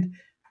 And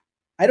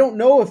I don't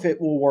know if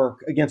it will work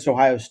against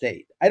Ohio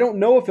State. I don't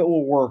know if it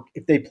will work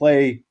if they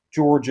play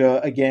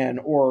Georgia again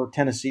or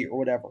Tennessee or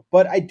whatever.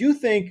 But I do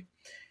think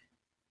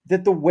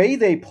that the way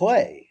they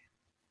play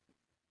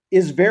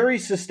is very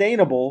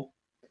sustainable,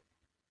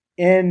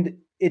 and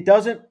it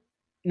doesn't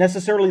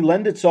necessarily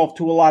lend itself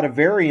to a lot of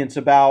variance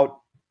about,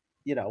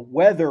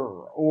 weather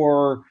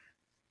or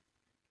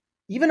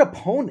even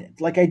opponent.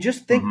 Like, I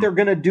just think they're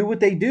going to do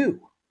what they do.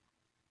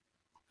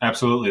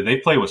 Absolutely. They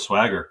play with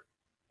swagger.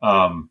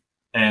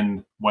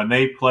 And when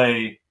they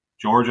play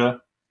Georgia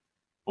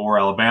or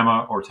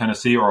Alabama or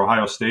Tennessee or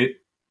Ohio State,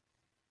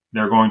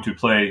 they're going to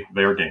play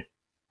their game.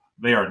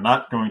 They are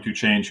not going to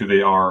change who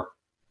they are,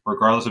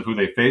 regardless of who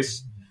they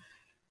face.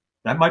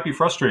 That might be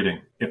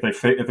frustrating if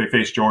they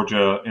face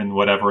Georgia in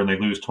whatever and they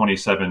lose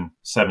 27-17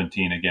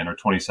 again or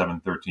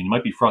 27-13. You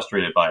might be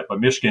frustrated by it,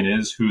 but Michigan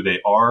is who they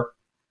are,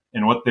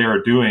 and what they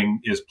are doing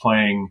is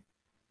playing,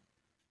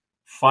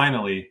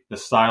 finally, the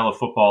style of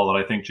football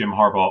that I think Jim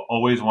Harbaugh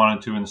always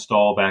wanted to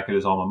install back at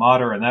his alma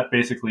mater, and that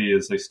basically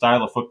is a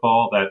style of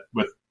football that,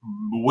 with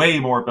way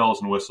more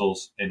bells and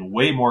whistles and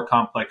way more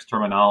complex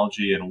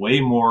terminology and way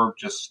more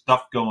just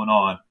stuff going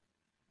on,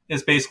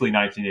 is basically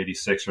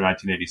 1986 or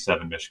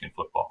 1987 Michigan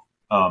football.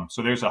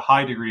 So there's a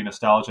high degree of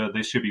nostalgia.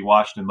 They should be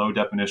watched in low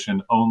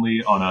definition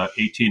only on a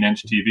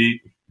 18-inch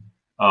TV.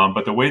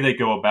 But the way they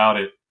go about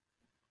it,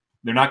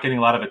 they're not getting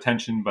a lot of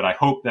attention, but I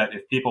hope that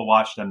if people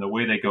watch them, the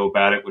way they go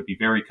about it would be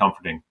very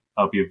comforting.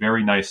 It'll be a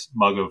very nice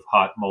mug of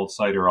hot mulled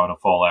cider on a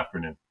fall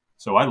afternoon.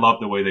 So I love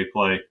the way they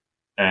play,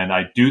 and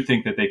I do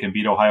think that they can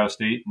beat Ohio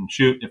State. And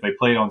shoot, if they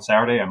play on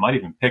Saturday, I might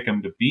even pick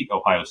them to beat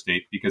Ohio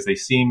State because they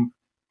seem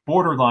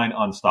borderline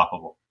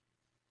unstoppable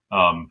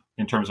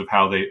in terms of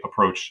how they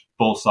approach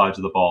both sides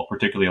of the ball,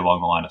 particularly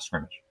along the line of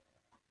scrimmage.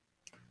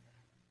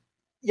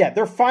 Yeah,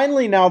 they're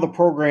finally now the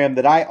program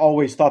that I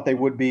always thought they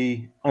would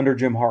be under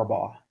Jim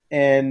Harbaugh.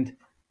 And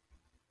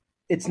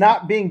it's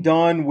not being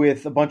done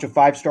with a bunch of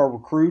five-star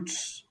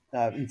recruits.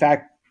 In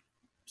fact,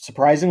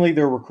 surprisingly,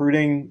 their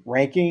recruiting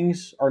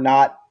rankings are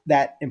not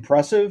that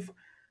impressive,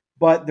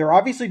 but they're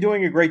obviously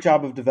doing a great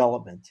job of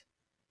development.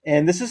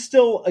 And this is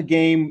still a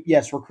game,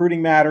 yes,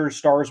 recruiting matters,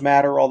 stars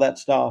matter, all that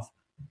stuff,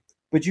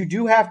 but you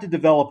do have to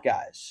develop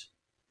guys.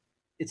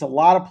 It's a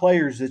lot of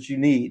players that you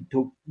need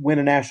to win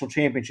a national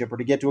championship or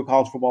to get to a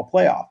college football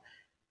playoff.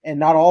 And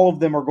not all of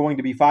them are going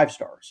to be 5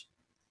 stars.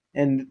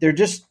 And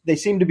they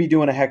seem to be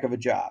doing a heck of a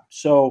job.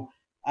 So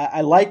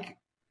I like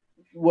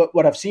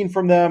what I've seen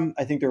from them.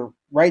 I think they're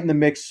right in the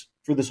mix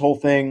for this whole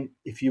thing.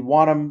 If you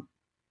want them,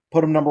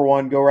 put them number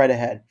 1, go right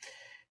ahead.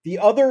 The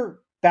other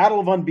Battle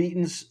of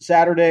Unbeatens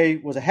Saturday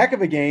was a heck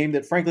of a game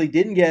that frankly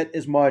didn't get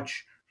as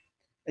much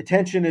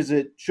attention as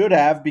it should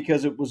have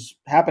because it was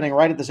happening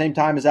right at the same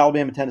time as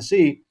Alabama,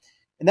 Tennessee.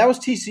 And that was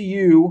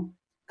TCU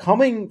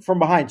coming from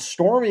behind,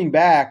 storming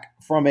back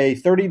from a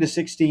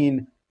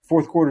 30-16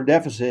 fourth quarter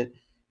deficit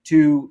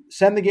to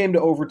send the game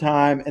to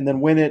overtime and then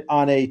win it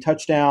on a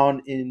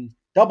touchdown in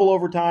double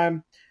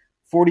overtime,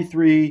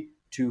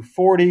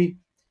 43-40.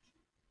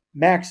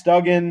 Max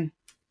Duggan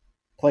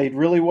played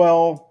really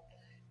well,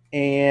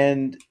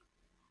 and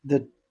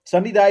the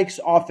Sonny Dykes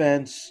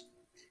offense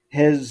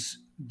has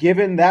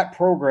given that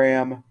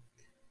program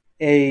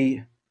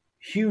a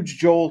huge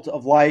jolt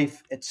of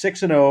life at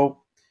 6-0.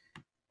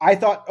 I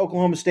thought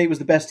Oklahoma State was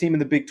the best team in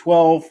the Big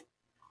 12.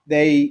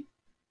 They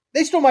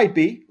still might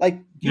be.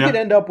 Like, you could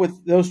end up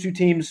with those two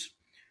teams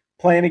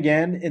playing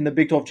again in the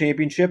Big 12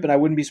 championship, and I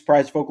wouldn't be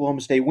surprised if Oklahoma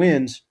State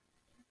wins.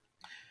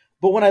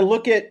 But when I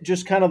look at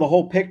just kind of the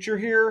whole picture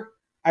here,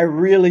 I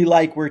really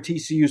like where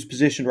TCU is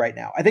positioned right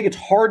now. I think it's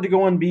hard to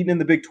go unbeaten in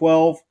the Big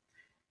 12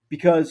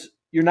 because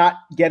you're not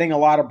getting a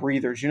lot of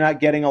breathers. You're not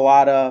getting a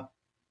lot of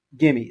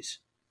gimmies.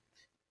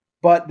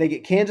 But they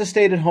get Kansas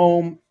State at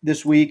home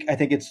this week. I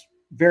think it's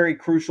very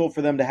crucial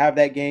for them to have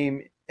that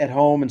game at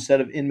home instead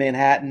of in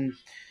Manhattan.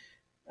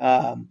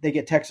 They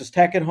get Texas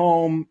Tech at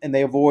home, and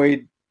they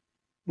avoid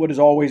what is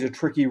always a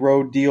tricky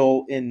road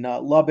deal in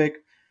Lubbock.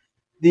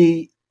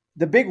 The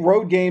big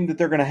road game that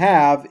they're going to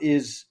have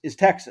is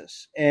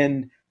Texas,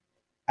 and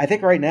I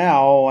think right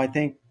now I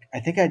think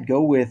I'd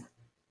go with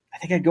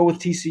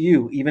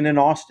TCU even in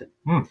Austin.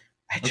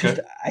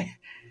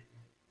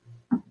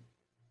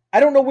 I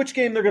don't know which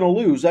game they're going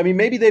to lose. I mean,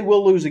 maybe they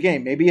will lose a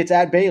game. Maybe it's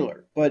at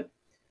Baylor, but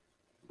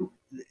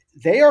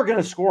they are going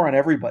to score on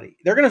everybody.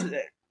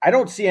 I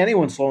don't see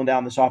anyone slowing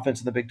down this offense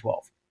in the Big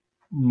 12.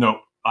 No,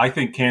 I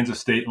think Kansas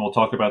State, and we'll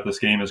talk about this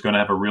game, is going to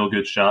have a real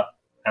good shot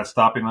at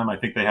stopping them. I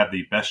think they have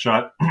the best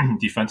shot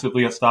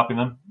defensively at stopping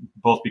them,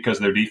 both because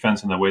of their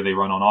defense and the way they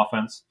run on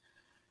offense.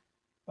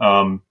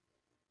 I'm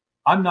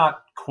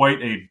not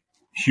quite a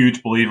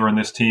huge believer in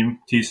this team,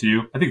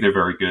 TCU. I think they're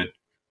very good.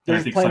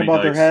 They're just playing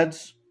above their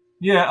heads?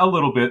 Yeah, a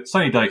little bit.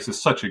 Sonny Dykes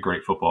is such a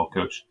great football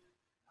coach.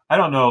 I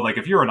don't know, like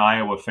if you're an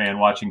Iowa fan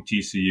watching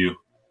TCU,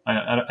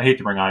 I hate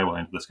to bring Iowa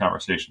into this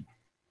conversation.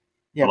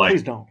 Yeah,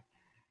 please don't.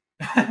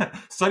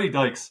 Sonny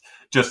Dykes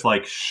just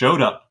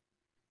showed up.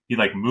 He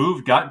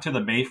moved, got into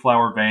the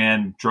Mayflower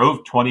van,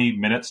 drove 20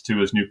 minutes to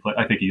his new place.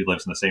 I think he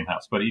lives in the same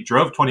house, but he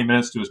drove 20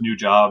 minutes to his new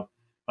job,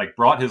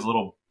 brought his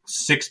little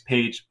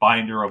 6-page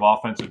binder of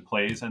offensive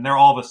plays, and they're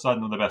all of a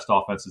sudden the best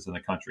offenses in the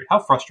country. How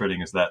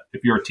frustrating is that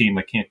if you're a team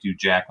that can't do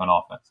jack on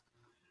offense?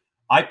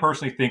 I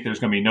personally think there's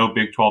going to be no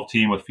Big 12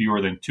 team with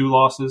fewer than 2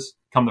 losses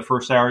come the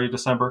first Saturday of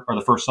December or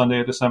the first Sunday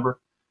of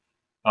December.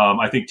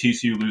 I think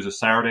TCU loses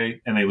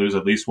Saturday and they lose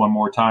at least one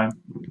more time.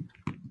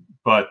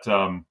 But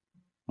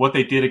what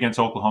they did against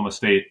Oklahoma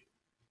State,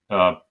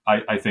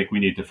 I think we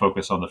need to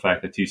focus on the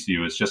fact that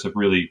TCU is just a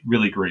really,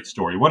 really great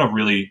story. One of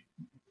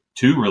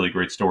two really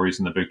great stories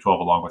in the Big 12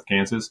 along with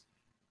Kansas,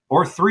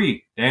 or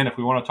 3. And if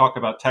we want to talk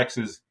about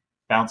Texas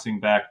bouncing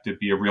back to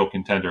be a real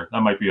contender,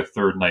 that might be a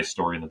third nice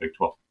story in the Big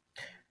 12.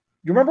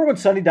 You remember when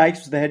Sonny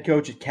Dykes was the head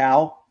coach at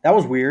Cal? That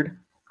was weird.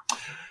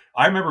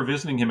 I remember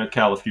visiting him at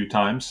Cal a few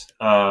times.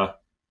 That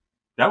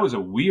was a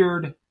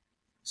weird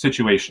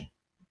situation.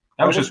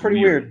 That was just pretty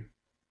weird.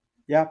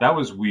 Yeah. That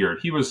was weird.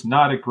 He was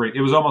not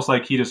it was almost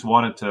like he just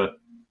wanted to,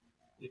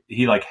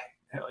 he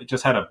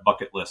just had a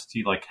bucket list.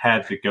 He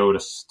had to go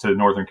to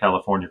Northern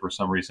California for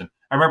some reason.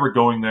 I remember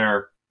going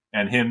there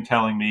and him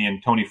telling me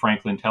and Tony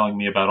Franklin telling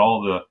me about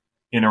all the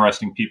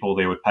interesting people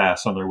they would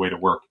pass on their way to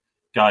work.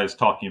 Guys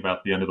talking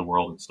about the end of the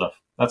world and stuff.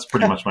 That's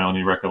pretty much my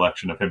only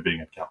recollection of him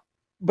being at Cal.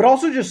 But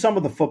also just some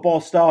of the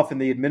football stuff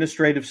and the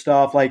administrative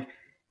stuff.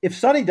 If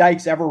Sonny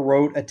Dykes ever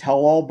wrote a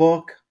tell-all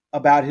book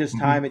about his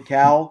time at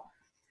Cal,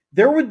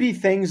 there would be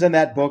things in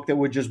that book that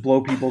would just blow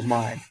people's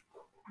mind.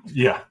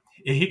 Yeah.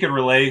 He could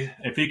relay,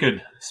 if he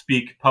could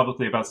speak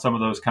publicly about some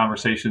of those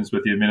conversations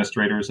with the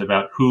administrators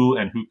about who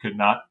and who could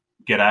not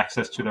get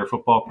access to their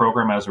football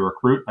program as a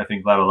recruit, I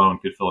think that alone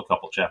could fill a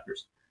couple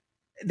chapters.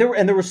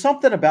 There was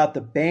something about the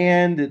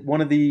band at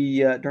one of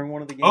the during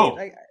one of the games. Oh,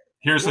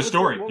 here's the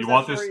story. You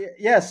want this?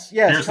 Yes.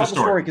 Here's the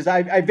story because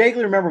I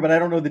vaguely remember, but I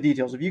don't know the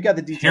details. If you got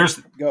the details,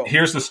 go.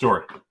 Here's the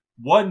story.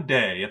 One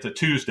day, it's a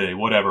Tuesday,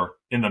 whatever,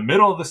 in the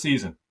middle of the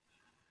season,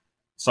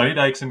 Sonny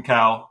Dykes and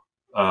Cal,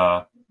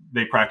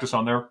 they practice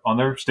on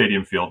their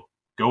stadium field.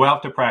 Go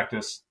out to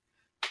practice.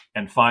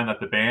 and find that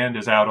the band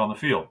is out on the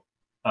field.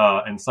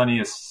 And Sonny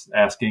is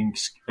asking,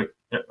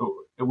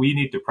 we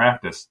need to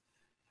practice.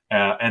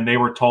 And they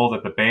were told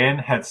that the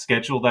band had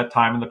scheduled that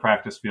time in the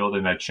practice field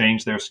and had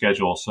changed their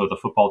schedule so the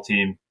football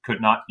team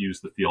could not use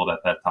the field at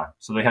that time.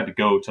 So they had to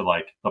go to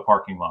like the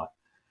parking lot,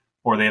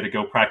 or they had to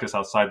go practice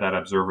outside that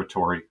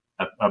observatory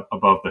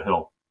above the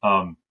hill.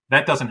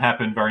 That doesn't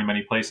happen very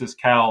many places.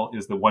 Cal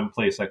is the one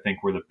place I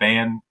think where the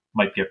band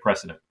might get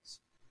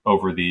precedence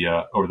over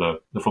the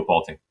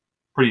football team.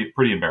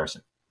 Pretty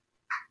embarrassing.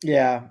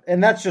 Yeah,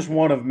 and that's just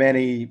one of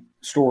many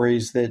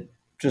stories that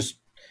just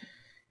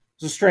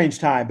it's a strange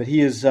time, but he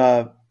has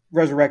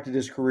resurrected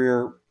his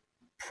career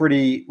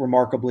pretty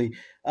remarkably.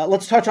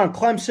 Let's touch on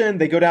Clemson.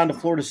 They go down to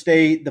Florida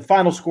State. The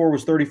final score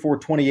was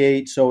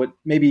 34-28, so it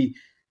maybe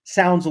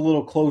sounds a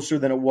little closer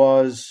than it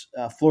was.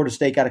 Florida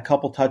State got a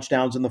couple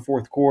touchdowns in the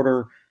fourth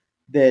quarter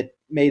that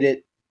made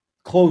it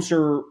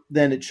closer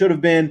than it should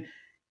have been.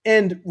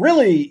 And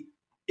really,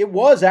 it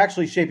was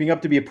actually shaping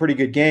up to be a pretty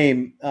good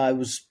game. It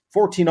was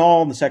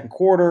 14-all in the second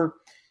quarter.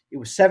 It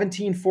was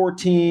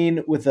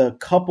 17-14 with a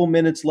couple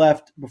minutes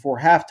left before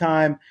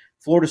halftime.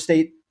 Florida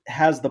State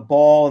has the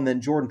ball, and then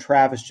Jordan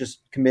Travis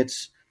just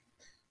commits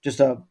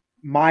just a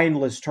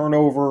mindless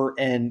turnover,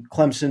 and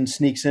Clemson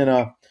sneaks in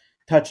a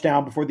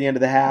touchdown before the end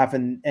of the half,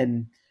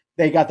 and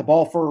they got the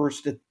ball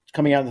first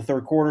coming out in the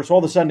third quarter. So all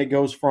of a sudden it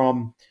goes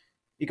from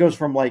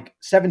like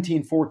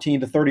 17-14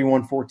 to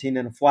 31-14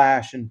 in a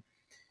flash, and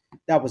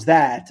that was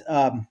that.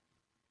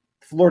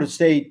 Florida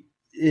State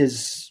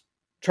is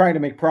trying to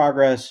make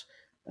progress,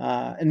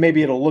 and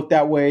maybe it'll look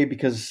that way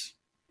because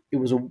it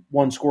was a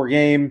one-score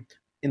game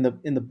in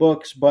the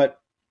books. But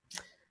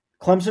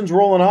Clemson's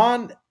rolling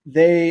on.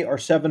 They are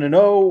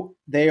 7-0.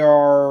 They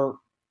are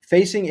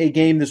facing a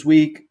game this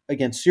week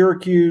against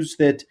Syracuse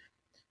that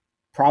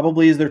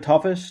probably is their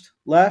toughest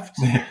left.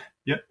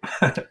 Yep.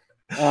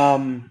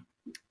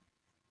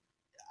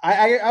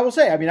 I will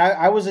say, I mean,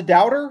 I was a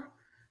doubter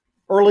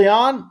early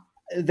on.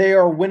 They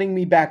are winning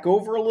me back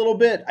over a little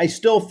bit. I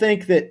still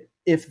think that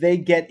if they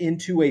get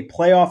into a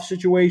playoff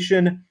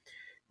situation,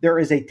 there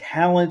is a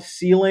talent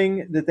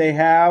ceiling that they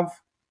have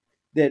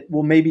that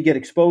will maybe get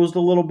exposed a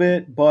little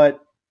bit, but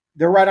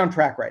they're right on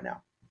track right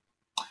now.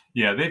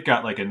 Yeah, they've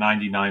got like a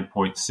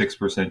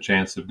 99.6%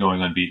 chance of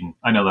going unbeaten.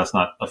 I know that's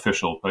not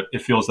official, but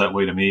it feels that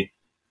way to me.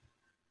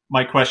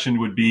 My question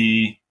would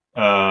be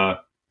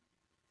not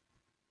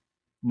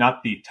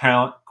the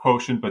talent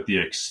quotient, but the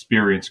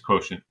experience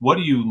quotient. What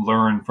do you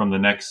learn from the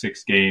next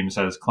 6 games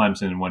as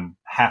Clemson when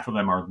half of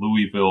them are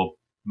Louisville,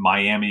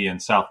 Miami,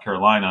 and South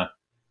Carolina?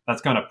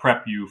 That's going to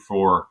prep you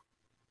for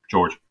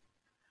Georgia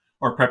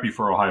or prep you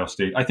for Ohio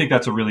State. I think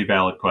that's a really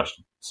valid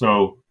question.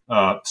 So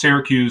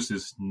Syracuse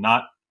is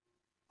not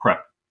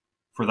prep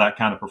for that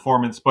kind of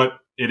performance, but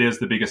it is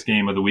the biggest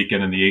game of the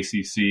weekend in the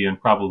ACC and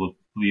probably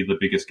the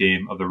biggest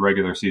game of the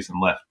regular season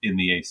left in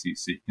the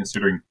ACC,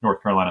 considering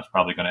North Carolina is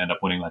probably going to end up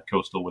winning that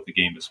Coastal with a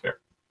game to spare.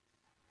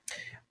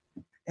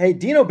 Hey,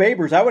 Dino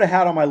Babers, I would have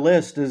had on my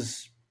list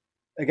as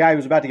a guy who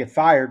was about to get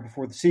fired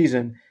before the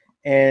season,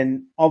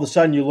 and all of a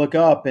sudden you look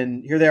up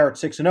and here they are at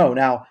 6-0.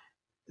 Now,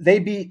 they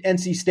beat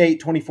NC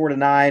State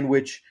 24-9,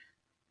 which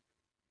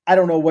I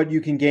don't know what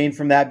you can gain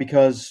from that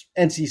because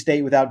NC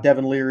State without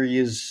Devin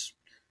Leary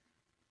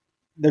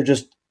they're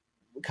just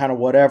kind of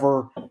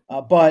whatever.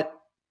 But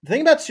the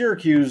thing about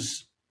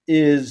Syracuse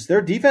is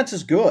their defense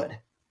is good.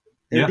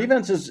 Their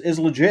defense is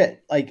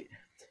legit.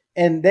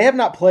 And they have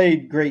not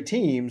played great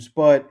teams,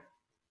 but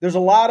there's a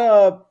lot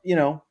of,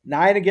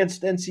 9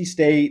 against NC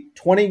State,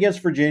 20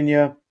 against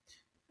Virginia,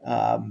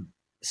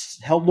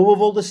 held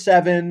Louisville to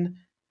 7.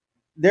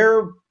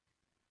 They're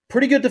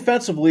pretty good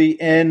defensively,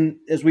 and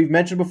as we've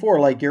mentioned before,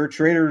 like Garrett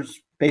Schrader's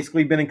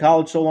basically been in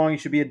college so long he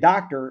should be a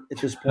doctor at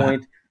this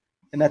point,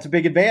 and that's a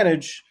big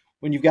advantage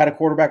when you've got a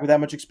quarterback with that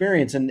much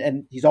experience.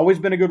 And he's always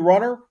been a good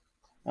runner.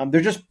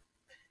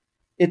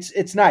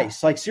 It's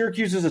nice. Like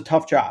Syracuse is a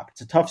tough job.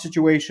 It's a tough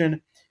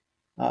situation.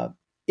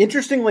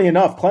 Interestingly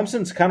enough,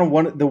 Clemson's kind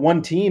of the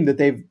one team that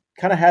they've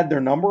kind of had their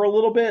number a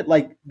little bit.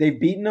 Like they've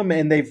beaten them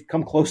and they've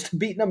come close to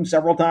beating them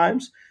several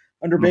times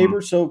under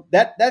Babers. So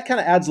that kind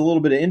of adds a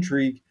little bit of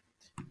intrigue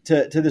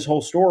to this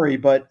whole story.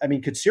 But I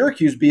mean, could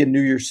Syracuse be a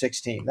New Year's Six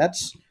team?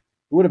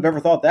 Who would have ever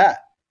thought that?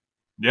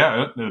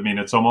 Yeah, I mean,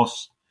 it's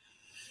almost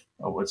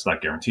it's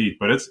not guaranteed,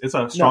 but it's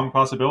a strong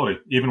possibility,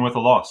 even with a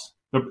loss.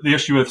 The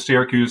issue with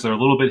Syracuse, they're a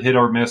little bit hit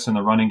or miss in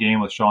the running game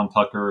with Sean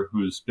Tucker,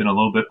 who's been a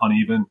little bit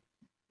uneven.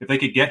 If they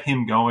could get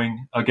him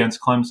going against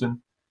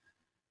Clemson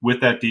with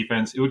that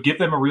defense, it would give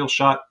them a real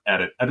shot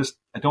at it.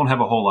 I don't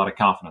have a whole lot of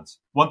confidence.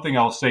 One thing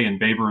I'll say in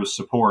Babers'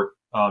 support,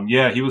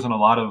 he was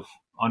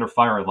under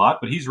fire a lot,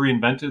 but he's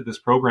reinvented this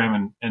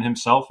program and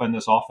himself and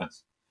this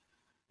offense.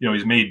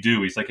 He's made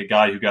do. He's like a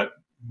guy who got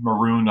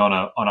marooned on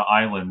an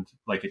island,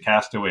 like a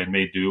castaway, and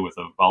made do with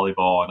a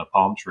volleyball and a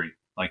palm tree.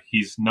 Like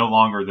he's no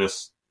longer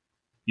this,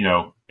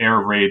 air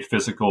raid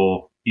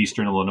physical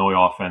Eastern Illinois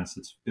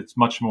offense. It's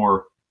much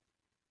more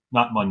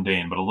not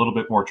mundane, but a little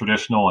bit more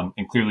traditional,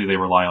 and clearly they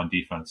rely on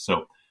defense.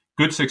 So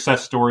good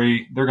success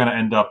story. They're going to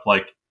end up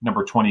like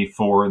number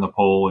 24 in the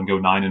poll and go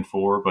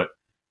 9-4, but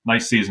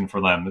nice season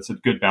for them. It's a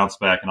good bounce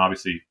back, and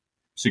obviously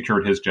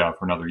secured his job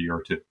for another year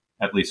or two,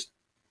 at least.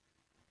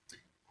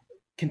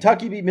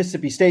 Kentucky beat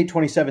Mississippi State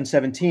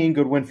 27-17.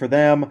 Good win for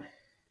them.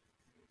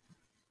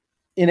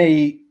 In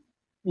a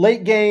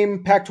late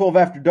game, Pac-12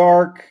 after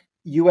dark,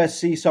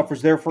 USC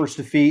suffers their first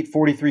defeat,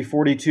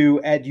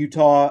 43-42 at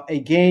Utah. A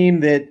game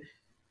that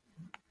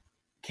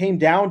came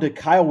down to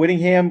Kyle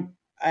Whittingham,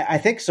 I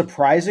think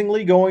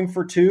surprisingly going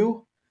for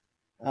two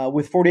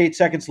with 48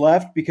 seconds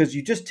left, because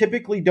you just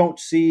typically don't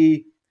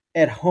see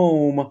at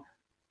home.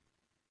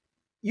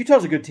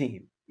 Utah's a good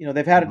team. You know,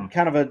 they've had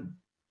kind of a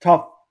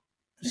tough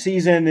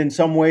season in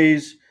some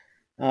ways.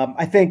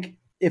 I think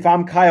if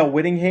I'm Kyle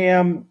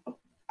Whittingham,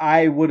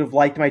 I would have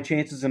liked my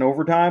chances in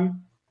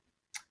overtime,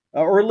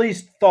 or at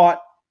least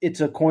thought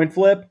it's a coin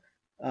flip.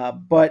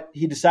 But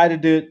he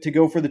decided to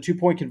go for the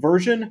 2-point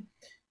conversion.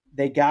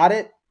 They got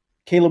it.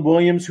 Caleb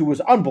Williams, who was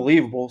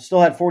unbelievable,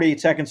 still had 48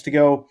 seconds to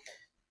go.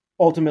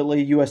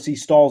 Ultimately, USC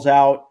stalls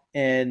out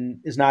and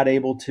is not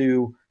able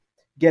to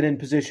get in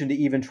position to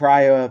even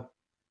try a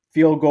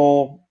field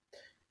goal.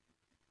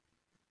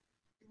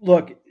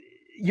 Look,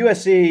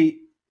 USC,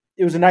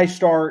 it was a nice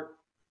start.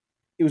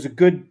 It was a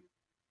good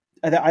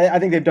 – I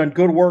think they've done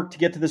good work to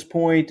get to this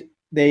point.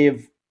 They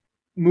have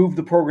moved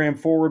the program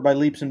forward by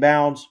leaps and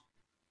bounds.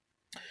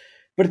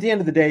 But at the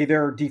end of the day,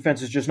 their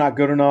defense is just not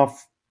good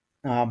enough.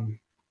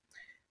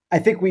 I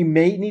think we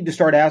may need to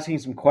start asking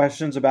some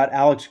questions about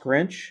Alex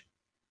Grinch,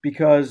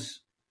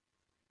 because,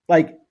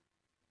 like,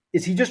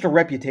 is he just a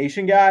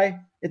reputation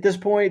guy at this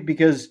point?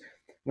 Because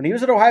when he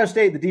was at Ohio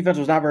State, the defense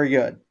was not very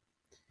good.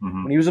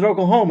 Mm-hmm. When he was at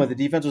Oklahoma, the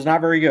defense was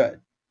not very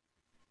good.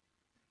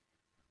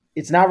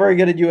 It's not very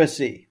good at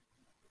USC.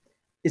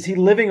 Is he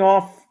living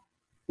off,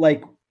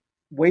 like,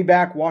 way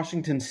back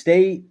Washington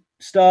State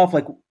stuff?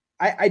 Like,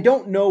 I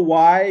don't know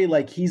why,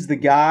 like, he's the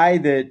guy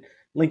that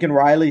Lincoln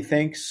Riley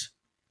thinks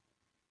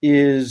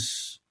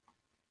is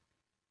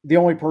the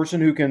only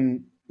person who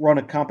can run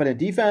a competent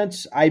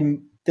defense. I, at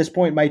this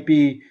point, might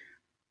be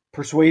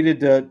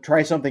persuaded to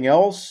try something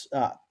else.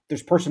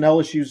 There's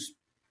personnel issues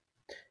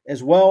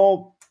as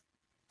well.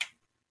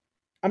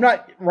 I'm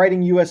not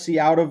writing USC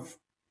out of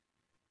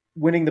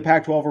winning the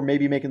Pac-12 or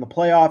maybe making the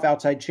playoff,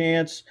 outside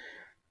chance,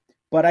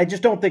 but I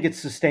just don't think it's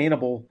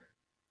sustainable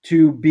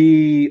to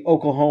be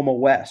Oklahoma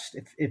West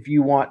if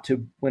you want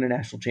to win a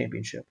national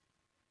championship.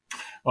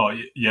 Oh,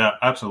 yeah,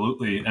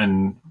 absolutely.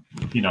 And,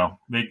 you know,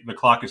 the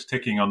clock is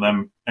ticking on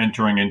them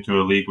entering into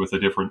a league with a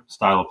different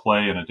style of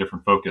play and a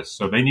different focus.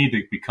 So they need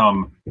to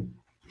become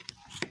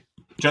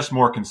just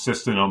more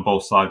consistent on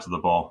both sides of the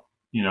ball,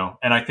 you know.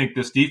 And I think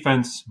this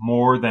defense,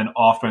 more than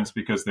offense,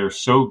 because they're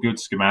so good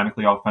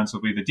schematically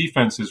offensively, the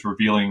defense is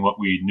revealing what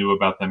we knew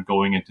about them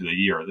going into the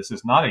year. This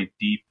is not a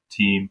deep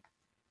team.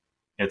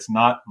 It's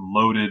not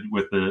loaded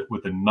with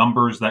the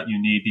numbers that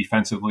you need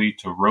defensively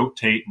to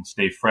rotate and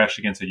stay fresh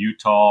against a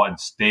Utah and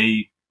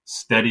stay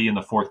steady in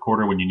the fourth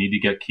quarter when you need to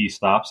get key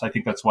stops. I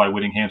think that's why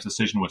Whittingham's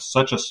decision was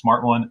such a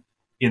smart one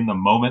in the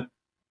moment.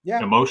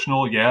 Yeah.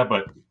 Emotional, yeah,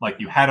 but like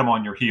you had him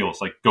on your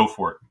heels, like go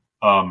for it.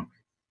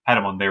 Had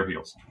him on their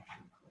heels.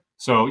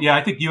 So, yeah,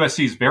 I think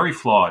USC is very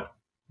flawed,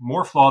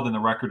 more flawed than the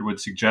record would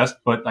suggest,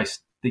 but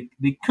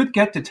they could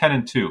get to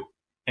 10-2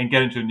 and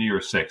get into New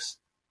Year's Six.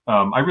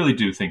 I really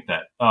do think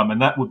that.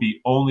 And that would be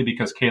only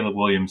because Caleb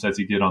Williams, as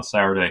he did on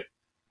Saturday,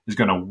 is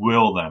going to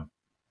will them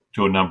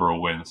to a number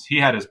of wins. He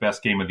had his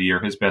best game of the year,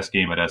 his best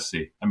game at SC.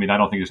 I mean, I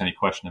don't think there's any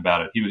question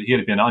about it. He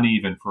had been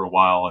uneven for a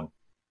while, and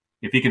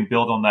if he can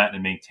build on that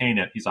and maintain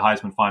it, he's a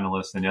Heisman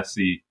finalist, and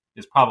SC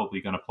is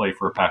probably going to play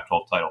for a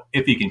Pac-12 title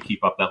if he can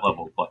keep up that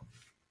level of play.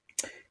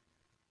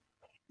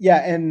 Yeah,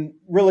 and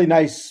really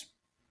nice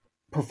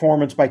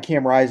performance by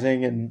Cam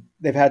Rising, and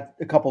they've had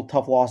a couple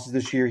tough losses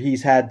this year.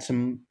 He's had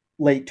some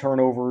late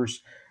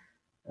turnovers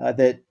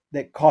that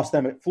cost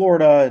them at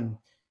Florida, and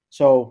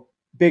so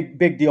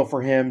big deal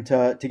for him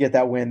to get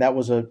that win. That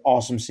was an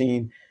awesome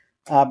scene.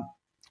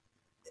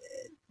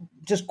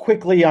 Just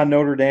quickly on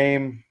Notre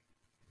Dame,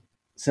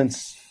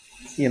 since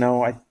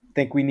I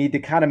think we need to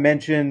kind of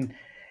mention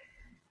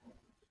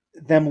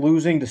them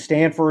losing to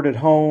Stanford at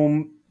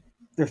home.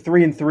 They're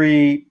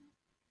 3-3.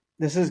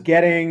 This is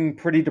getting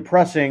pretty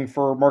depressing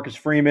for Marcus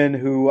Freeman,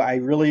 who I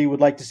really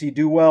would like to see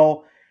do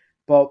well.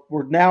 But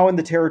we're now in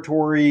the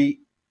territory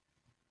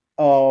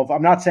of,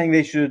 I'm not saying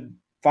they should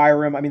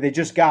fire him. I mean, they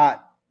just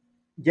got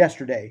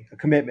yesterday a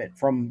commitment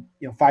from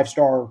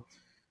 5-star,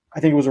 I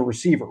think it was a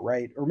receiver,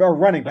 right? Or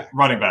running back.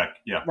 Running back,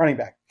 yeah. Running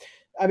back.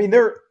 I mean,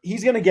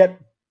 he's going to get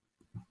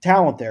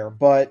talent there,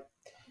 but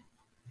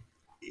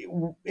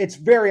it's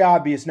very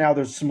obvious now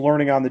there's some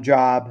learning on the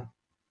job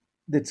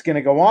that's going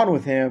to go on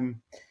with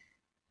him.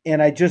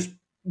 And I just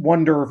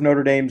wonder if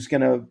Notre Dame's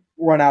going to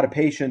run out of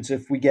patience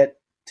if we get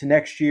to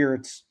next year.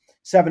 It's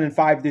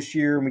 7-5 this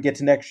year, and we get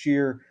to next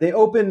year. They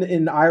open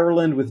in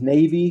Ireland with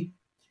Navy,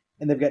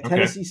 and they've got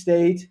Tennessee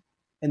State,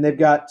 and they've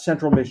got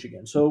Central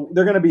Michigan. So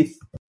they're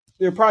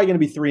probably going to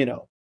be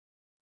 3-0.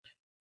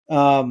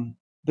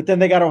 But then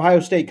they got Ohio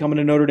State coming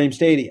to Notre Dame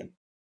Stadium.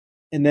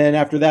 And then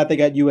after that, they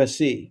got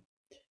USC.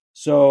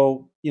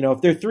 So,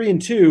 if they're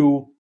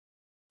 3-2,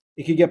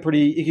 it could get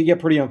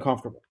pretty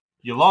uncomfortable.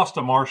 You lost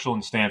to Marshall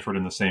and Stanford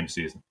in the same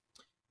season.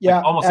 Yeah,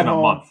 like almost in a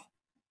month.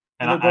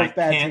 And they're both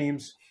bad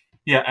teams.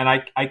 Yeah,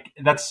 and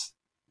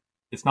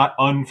it's not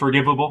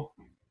unforgivable,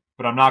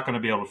 but I'm not going to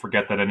be able to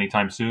forget that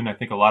anytime soon. I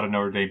think a lot of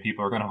Notre Dame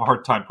people are going to have a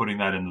hard time putting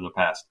that into the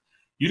past.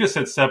 You just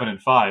said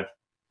 7-5.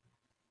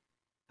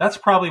 That's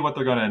probably what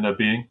they're going to end up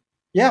being.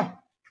 Yeah.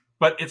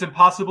 But it's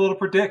impossible to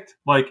predict.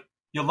 Like,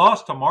 you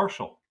lost to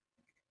Marshall.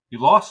 You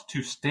lost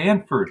to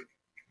Stanford.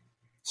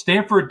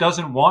 Stanford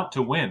doesn't want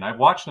to win. I've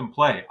watched them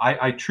play.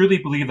 I truly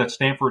believe that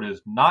Stanford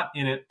is not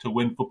in it to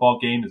win football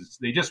games.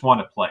 They just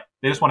want to play.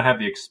 They just want to have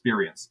the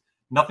experience.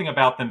 Nothing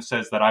about them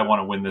says that I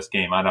want to win this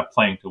game. I'm not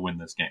playing to win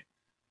this game.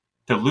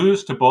 To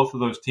lose to both of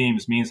those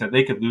teams means that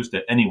they could lose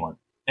to anyone,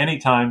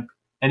 anytime,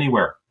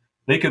 anywhere.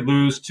 They could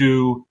lose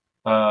to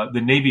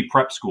the Navy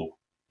prep school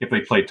if they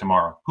played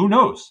tomorrow. Who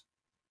knows?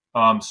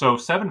 So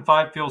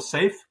 7-5 feels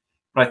safe,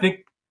 but I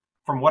think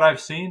from what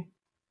I've seen,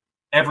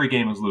 every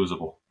game is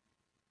losable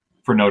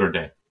for Notre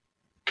Dame.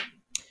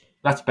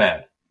 That's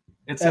bad.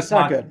 That's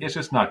not good. It's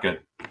just not good.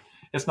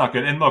 It's not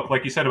good. And look,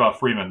 like you said about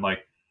Freeman,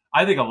 like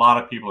I think a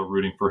lot of people are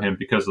rooting for him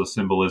because of the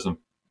symbolism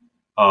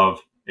of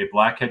a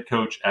black head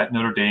coach at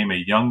Notre Dame,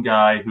 a young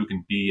guy who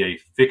can be a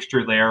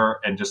fixture there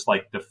and just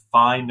like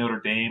define Notre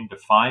Dame,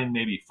 define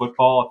maybe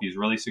football if he's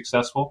really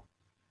successful.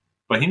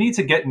 But he needs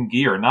to get in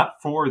gear,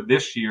 not for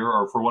this year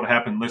or for what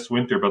happened this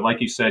winter, but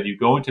like you said, you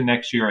go into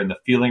next year and the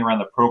feeling around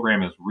the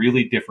program is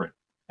really different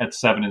at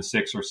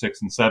 7-6 or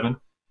 6-7.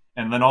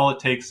 And then all it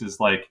takes is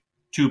like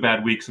 2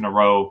 bad weeks in a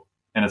row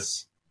and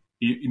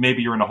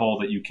maybe you're in a hole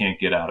that you can't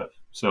get out of.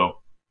 So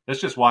let's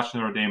just watch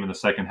Notre Dame in the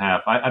second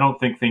half. I don't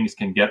think things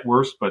can get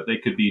worse, but they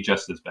could be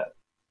just as bad.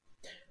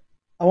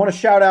 I want to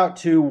shout out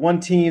to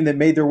one team that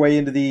made their way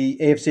into the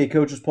AFCA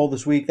coaches poll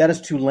this week. That is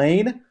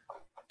Tulane.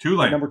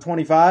 Number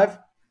 25.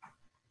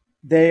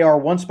 They are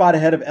one spot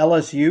ahead of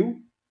LSU,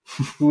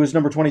 who is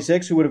number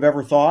 26. Who would have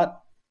ever thought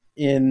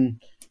in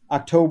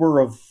October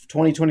of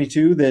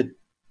 2022 that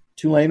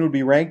Tulane would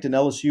be ranked and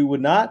LSU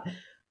would not?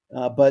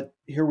 But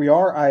here we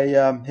are. I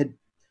had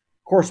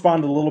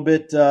corresponded a little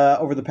bit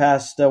over the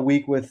past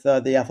week with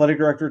the athletic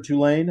director of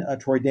Tulane,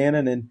 Troy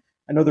Dannon, and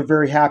I know they're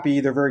very happy.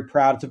 They're very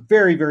proud. It's a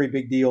very, very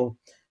big deal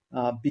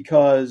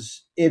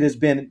because it has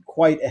been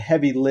quite a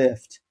heavy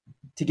lift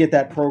to get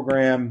that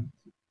program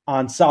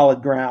on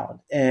solid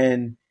ground.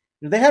 And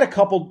they had a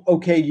couple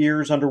okay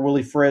years under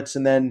Willie Fritz,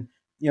 and then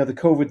the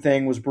COVID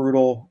thing was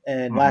brutal,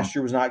 and last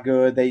year was not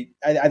good.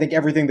 I think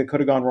everything that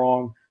could have gone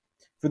wrong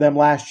for them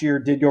last year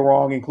did go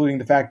wrong, including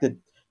the fact that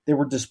they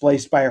were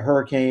displaced by a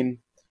hurricane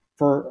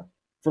for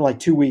like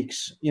 2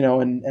 weeks,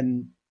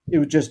 and it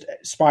was just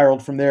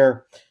spiraled from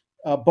there.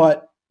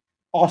 But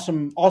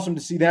awesome to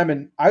see them,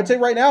 and I would say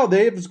right now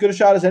they have as good a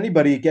shot as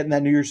anybody at getting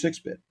that New Year's Six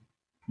bid.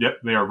 Yep,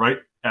 they are right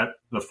at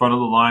the front of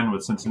the line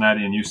with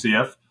Cincinnati and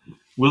UCF.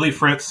 Willie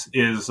Fritz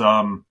is,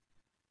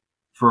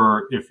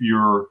 for if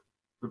you're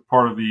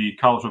part of the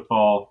college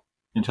football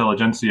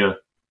intelligentsia,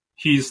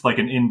 he's like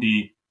an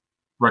indie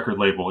record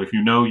label. If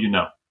you know, you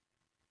know.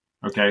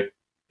 Okay?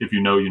 If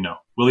you know, you know.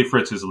 Willie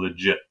Fritz is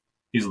legit.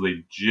 He's a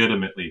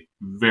legitimately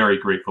very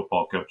great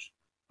football coach.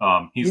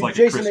 He's like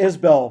Jason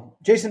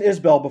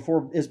Isbell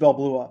before Isbell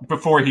blew up.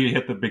 Before he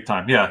hit the big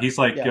time. Yeah, he's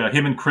like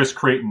him and Chris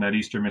Creighton at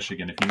Eastern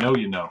Michigan. If you know,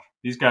 you know.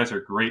 These guys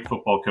are great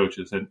football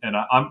coaches. And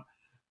I'm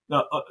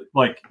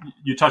like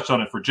you touched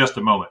on it for just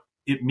a moment.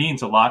 It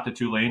means a lot to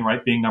Tulane,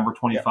 right, being number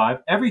 25.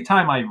 Yeah. Every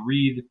time I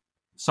read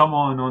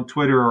someone on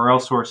Twitter or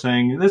elsewhere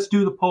saying, let's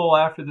do the poll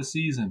after the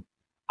season,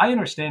 I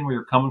understand where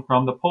you're coming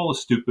from. The poll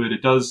is stupid.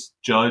 It does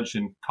judge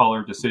and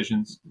color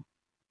decisions.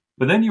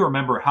 But then you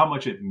remember how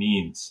much it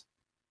means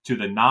to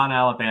the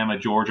non-Alabama,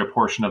 Georgia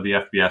portion of the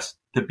FBS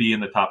to be in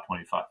the top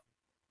 25.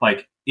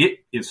 Like, it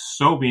is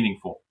so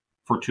meaningful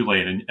for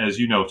Tulane. And as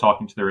you know,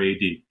 talking to their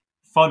AD,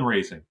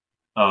 fundraising,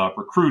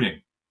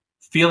 recruiting,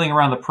 feeling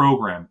around the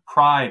program,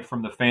 pride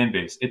from the fan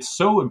base. It's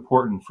so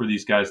important for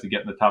these guys to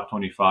get in the top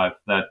 25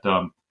 that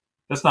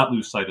let's not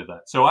lose sight of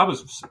that. So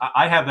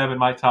I have them in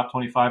my top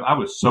 25. I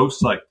was so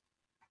psyched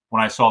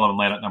when I saw them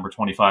land at number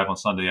 25 on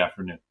Sunday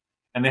afternoon.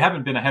 And they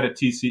haven't been ahead of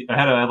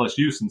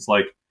LSU since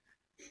the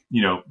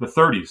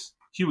 30s.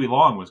 Huey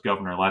Long was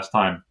governor last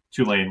time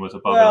Tulane was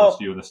above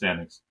LSU in the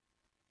standings.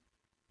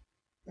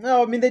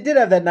 No, I mean, they did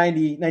have that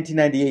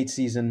 1998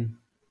 season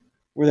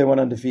where they went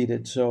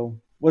undefeated.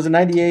 So was it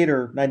 98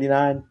 or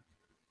 99?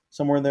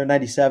 Somewhere in there,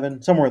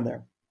 97, somewhere in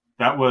there.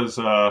 That was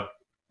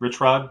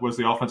Rich Rod was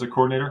the offensive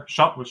coordinator.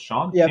 Was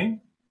Sean King?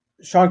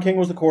 Sean King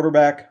was the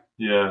quarterback.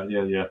 Yeah.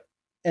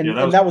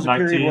 And that was a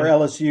period where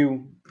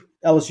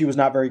LSU was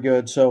not very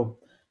good. So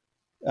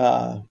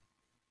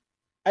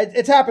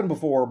it's happened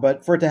before,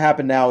 but for it to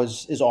happen now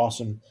is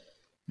awesome.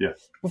 Yeah.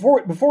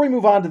 Before we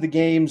move on to the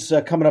games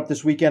coming up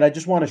this weekend, I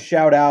just want to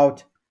shout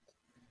out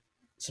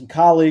some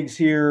colleagues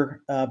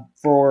here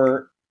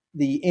for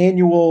the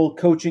annual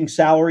coaching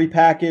salary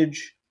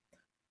package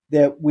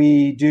that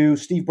we do.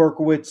 Steve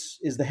Berkowitz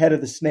is the head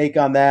of the snake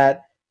on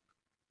that.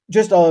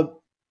 Just a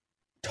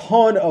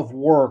ton of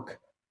work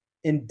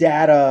and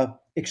data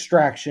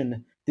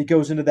extraction that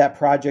goes into that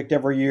project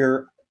every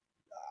year.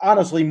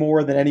 Honestly,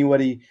 more than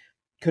anybody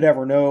could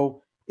ever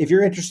know. If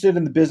you're interested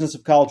in the business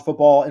of college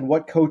football and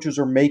what coaches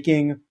are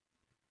making,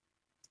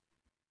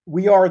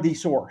 we are the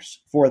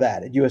source for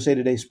that at USA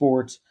Today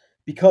Sports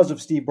because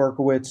of Steve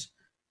Berkowitz.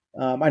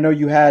 I know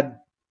you had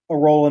a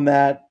role in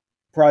that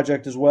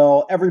project as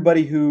well.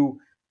 Everybody who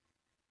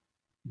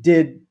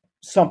did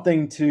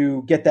something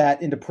to get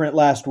that into print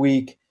last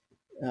week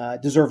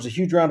deserves a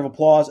huge round of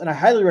applause. And I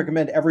highly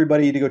recommend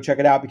everybody to go check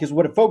it out because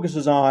what it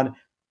focuses on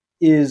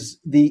is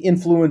the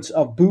influence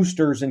of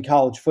boosters in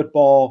college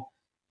football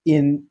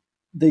in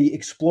the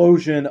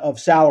explosion of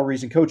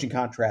salaries and coaching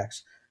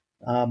contracts.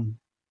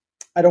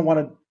 I don't want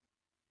to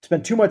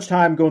spend too much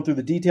time going through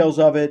the details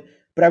of it,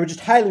 but I would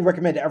just highly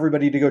recommend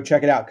everybody to go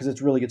check it out because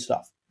it's really good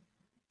stuff.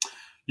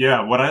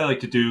 Yeah, what I like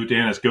to do,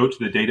 Dan, is go to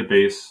the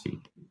database,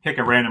 pick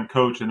a random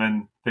coach, and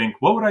then think,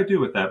 what would I do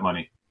with that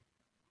money?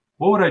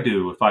 What would I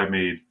do if I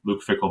made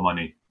Luke Fickell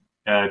money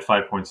at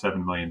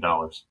 $5.7 million?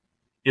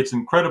 It's an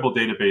incredible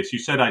database. You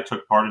said I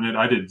took part in it.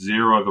 I did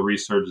zero of the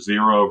research,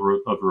 zero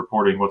of the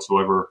reporting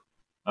whatsoever.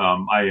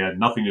 I had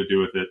nothing to do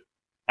with it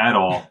at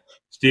all.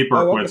 Steve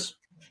Berkowitz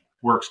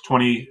works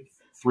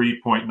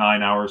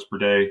 23.9 hours per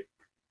day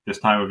this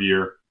time of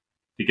year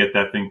to get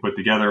that thing put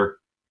together.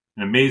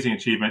 An amazing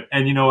achievement.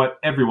 And you know what?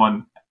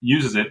 Everyone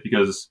uses it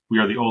because we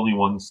are the only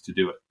ones to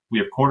do it. We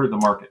have cornered the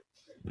market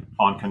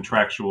on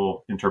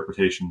contractual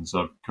interpretations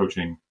of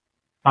coaching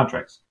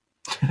contracts.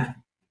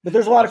 But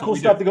there's a lot of cool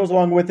stuff that goes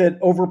along with it.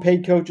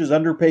 Overpaid coaches,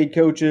 underpaid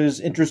coaches,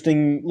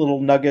 interesting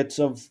little nuggets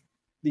of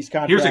these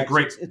contracts.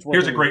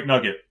 Here's a great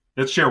nugget.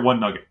 Let's share one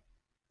nugget.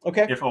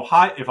 Okay.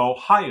 If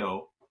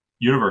Ohio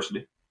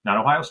University, not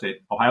Ohio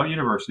State, Ohio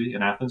University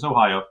in Athens,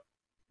 Ohio,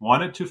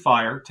 wanted to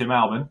fire Tim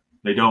Albin,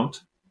 they don't.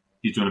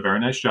 He's doing a very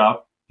nice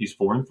job. He's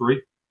 4-3.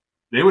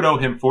 They would owe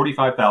him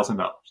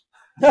 $45,000.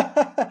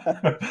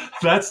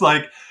 That's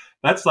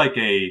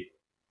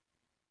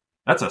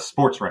a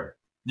sports writer.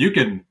 You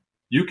could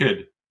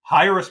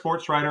hire a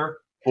sports writer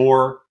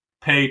or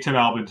pay Tim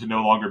Albin to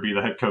no longer be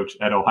the head coach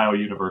at Ohio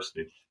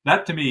University.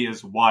 That to me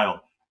is wild.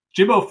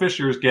 Jimbo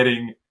Fisher is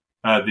getting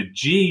the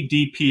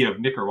GDP of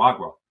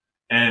Nicaragua,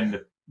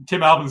 and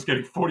Tim Albin's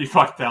getting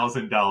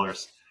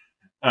 $45,000.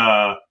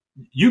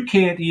 You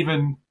can't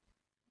even,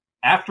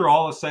 after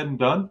all is said and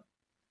done,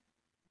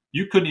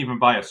 you couldn't even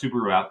buy a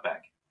Subaru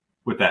Outback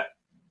with that.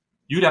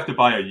 You'd have to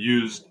buy a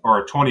used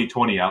or a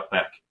 2020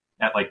 Outback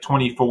at like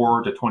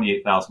 $24,000 to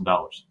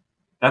 $28,000.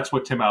 That's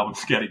what Tim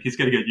Albin's getting. He's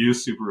getting a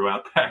used Subaru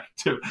Outback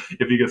too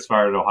if he gets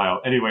fired at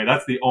Ohio. Anyway,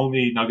 that's the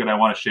only nugget I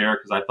want to share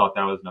because I thought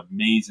that was an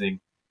amazing.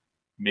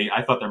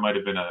 I thought there might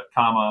have been a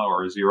comma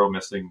or a zero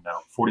missing. No,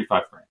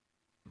 $45,000.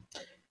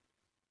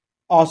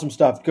 Awesome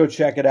stuff. Go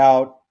check it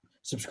out.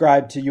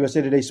 Subscribe to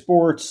USA Today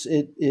Sports.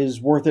 It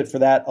is worth it for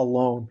that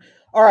alone.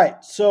 All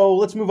right, so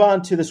let's move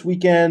on to this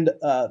weekend.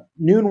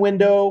 Noon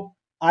window,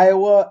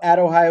 Iowa at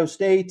Ohio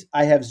State.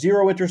 I have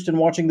zero interest in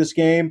watching this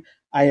game.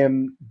 I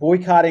am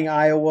boycotting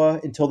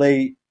Iowa until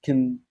they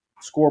can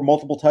score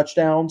multiple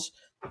touchdowns.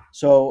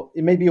 So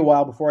it may be a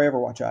while before I ever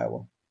watch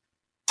Iowa.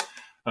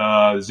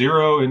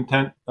 Zero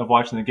intent of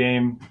watching the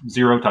game,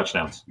 zero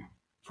touchdowns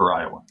for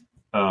Iowa.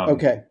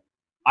 Okay.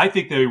 I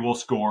think they will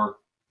score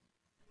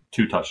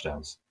 2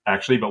 touchdowns,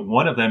 actually, but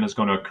one of them is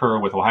going to occur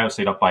with Ohio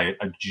State up by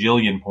a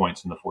jillion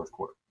points in the fourth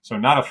quarter. So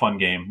not a fun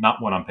game, not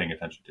one I'm paying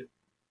attention to.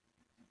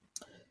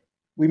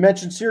 We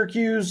mentioned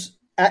Syracuse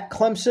at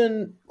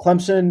Clemson.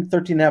 Clemson,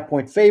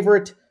 13.5-point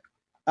favorite.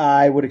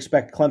 I would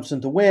expect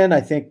Clemson to win. I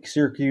think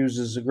Syracuse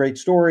is a great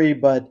story,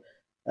 but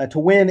to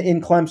win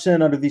in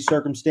Clemson under these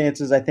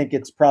circumstances, I think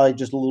it's probably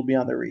just a little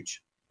beyond their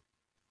reach.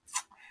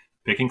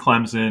 Picking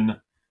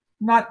Clemson,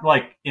 not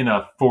like in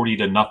a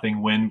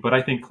 40-0 win, but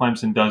I think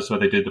Clemson does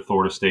what they did to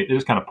Florida State. They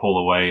just kind of pull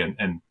away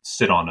and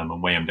sit on them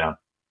and weigh them down.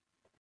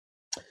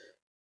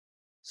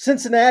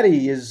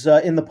 Cincinnati is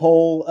in the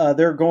poll.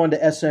 They're going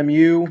to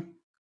SMU.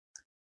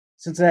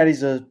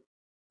 Cincinnati's a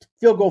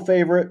field goal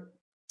favorite.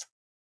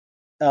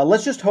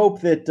 Let's just hope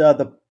that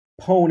the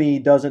pony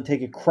doesn't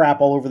take a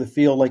crap all over the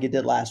field like it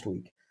did last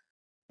week.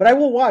 But I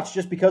will watch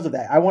just because of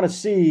that. I want to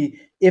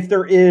see if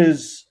there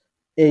is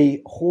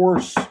a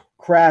horse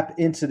crap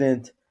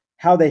incident,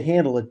 how they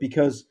handle it.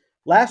 Because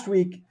last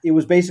week, it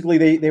was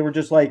basically they were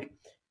just like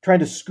trying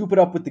to scoop it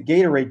up with the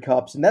Gatorade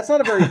cups. And that's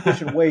not a very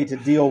efficient way to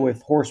deal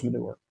with horse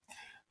manure.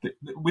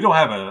 We don't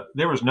have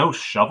there was no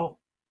shovel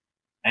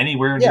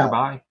anywhere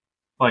nearby.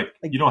 Like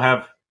you don't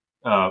have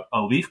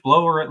a leaf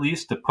blower at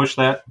least to push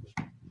that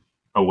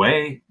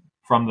away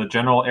from the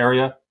general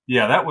area.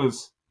 Yeah, that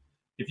was,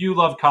 if you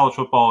love college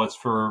football, it's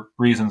for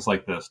reasons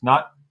like this,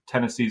 not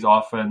Tennessee's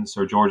offense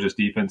or Georgia's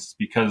defense,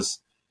 because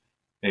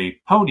a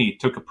pony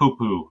took a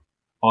poo-poo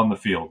on the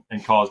field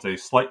and caused a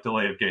slight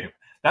delay of game.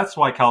 That's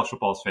why college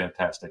football is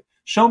fantastic.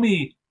 Show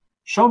me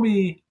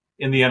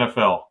in the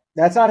NFL.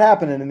 That's not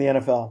happening in the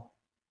NFL.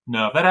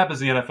 No, if that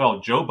happens in the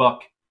NFL, Joe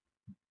Buck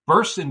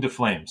bursts into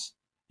flames.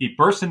 He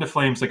bursts into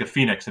flames like a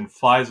phoenix and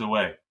flies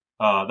away.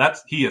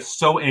 He is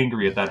so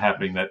angry at that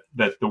happening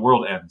that the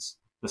world ends.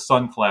 the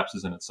sun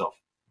collapses in itself.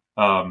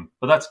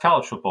 But that's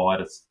college football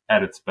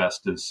at its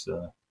best. It's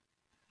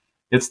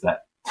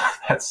that.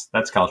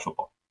 That's college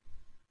football.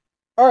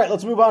 All right,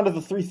 let's move on to the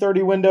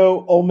 3:30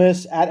 window. Ole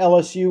Miss at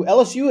LSU.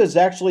 LSU is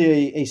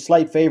actually a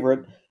slight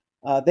favorite.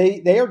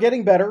 They are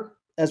getting better,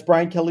 as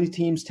Brian Kelly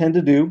teams tend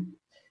to do.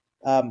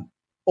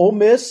 Ole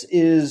Miss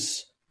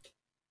is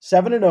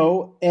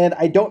 7-0, and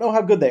I don't know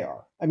how good they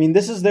are. I mean,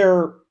 this is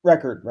their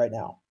record right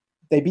now.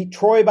 They beat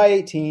Troy by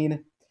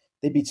 18.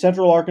 They beat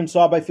Central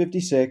Arkansas by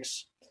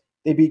 56.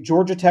 They beat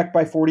Georgia Tech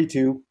by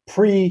 42,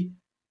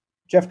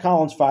 pre-Jeff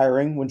Collins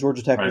firing when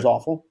Georgia Tech was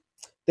awful.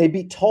 They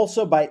beat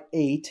Tulsa by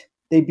 8.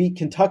 They beat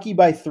Kentucky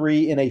by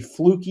 3 in a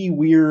fluky,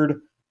 weird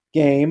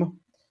game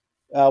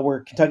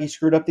where Kentucky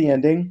screwed up the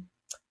ending.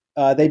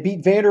 They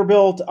beat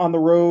Vanderbilt on the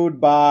road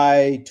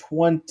by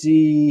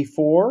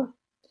 24,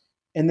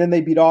 and then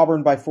they beat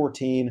Auburn by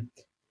 14.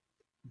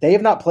 They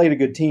have not played a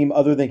good team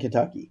other than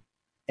Kentucky,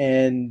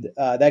 and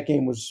that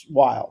game was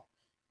wild.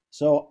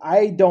 So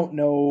I don't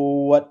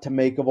know what to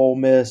make of Ole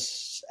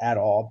Miss at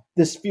all.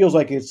 This feels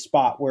like a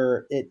spot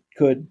where it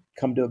could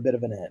come to a bit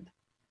of an end.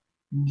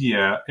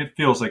 Yeah, it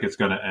feels like it's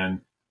going to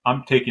end.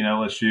 I'm taking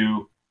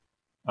LSU.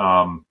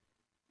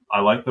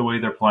 I like the way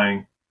they're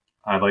playing.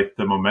 I like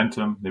the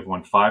momentum. They've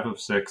won 5 of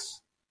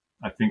 6.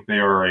 I think they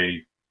are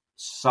a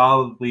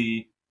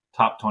solidly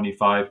top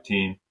 25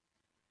 team.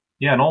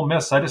 Yeah, and Ole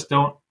Miss, I just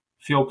don't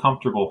feel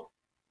comfortable.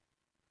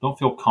 Don't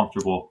feel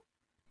comfortable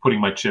putting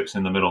my chips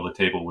in the middle of the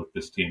table with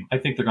this team. I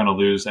think they're going to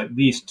lose at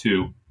least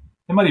 2.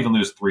 They might even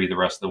lose 3 the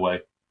rest of the way,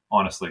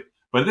 honestly.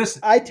 But this,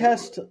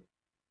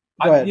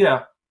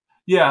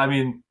 yeah. I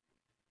mean,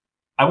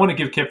 I want to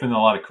give Kiffin a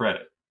lot of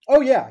credit.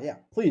 Oh yeah,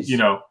 please.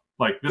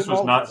 This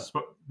was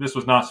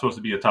not supposed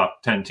to be a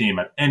top 10 team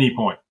at any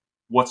point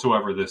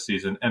whatsoever this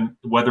season, and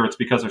whether it's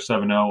because they're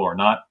 7-0 or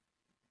not,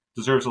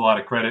 deserves a lot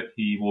of credit.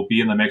 He will be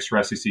in the mix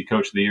for SEC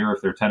Coach of the Year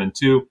if they're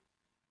 10-2,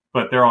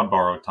 but they're on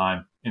borrowed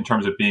time in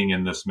terms of being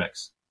in this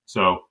mix.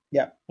 So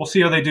yeah, we'll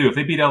see how they do. If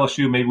they beat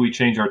LSU, maybe we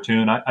change our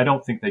tune. I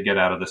don't think they get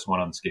out of this one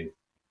unscathed.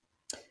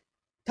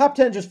 Top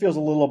 10 just feels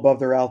a little above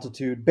their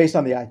altitude based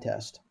on the eye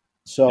test.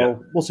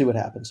 So We'll see what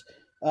happens.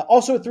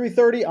 Also at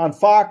 3:30 on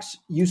Fox,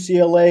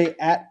 UCLA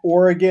at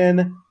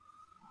Oregon.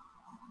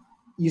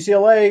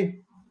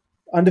 UCLA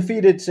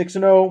undefeated,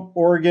 6-0.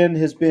 Oregon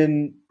has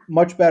been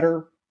much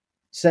better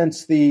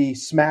since the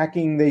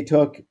smacking they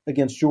took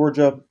against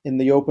Georgia in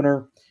the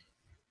opener,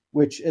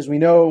 which, as we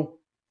know,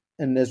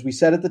 and as we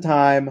said at the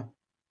time,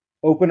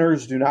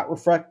 openers do not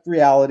reflect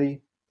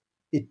reality.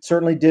 It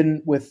certainly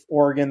didn't with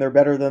Oregon. They're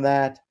better than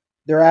that.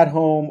 They're at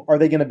home. Are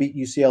they going to beat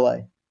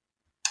UCLA?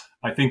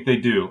 I think they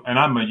do. And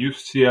I'm a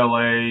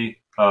UCLA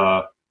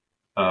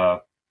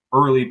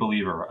early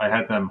believer. I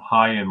had them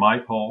high in my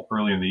poll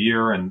early in the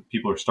year, and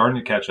people are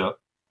starting to catch up.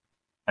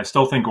 I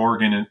still think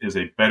Oregon is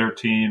a better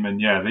team.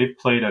 And, yeah, they've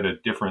played at a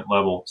different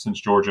level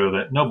since Georgia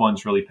that no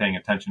one's really paying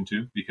attention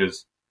to,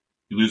 because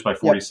you lose by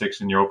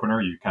 46 in your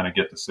opener. You kind of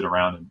get to sit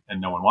around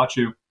and no one watch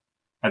you.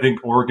 I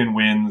think Oregon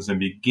wins and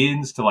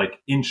begins to,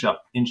 inch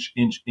up.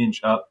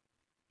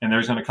 And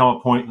there's going to come a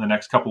point in the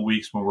next couple of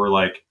weeks when we're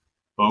like,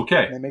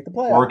 okay, they make the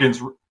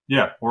playoffs.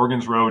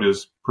 Oregon's road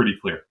is pretty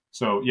clear.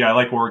 So, yeah, I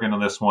like Oregon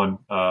on this one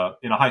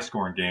in a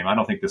high-scoring game. I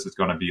don't think this is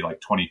going to be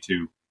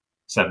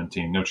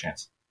 22-17. No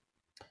chance.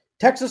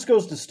 Texas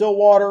goes to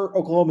Stillwater.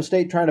 Oklahoma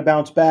State trying to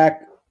bounce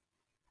back.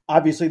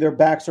 Obviously, their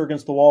backs are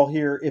against the wall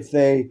here if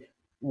they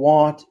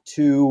want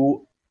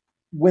to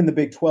win the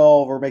Big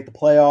 12 or make the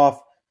playoff.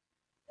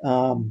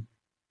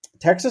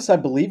 Texas, I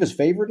believe, is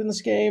favored in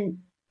this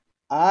game.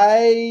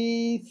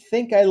 I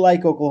think I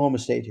like Oklahoma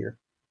State here.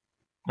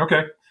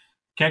 Okay.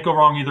 Can't go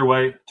wrong either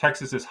way.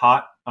 Texas is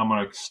hot. I'm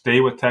going to stay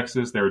with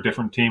Texas. They're a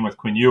different team with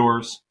Quinn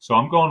Ewers. So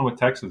I'm going with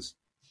Texas,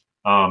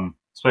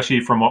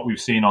 especially from what we've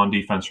seen on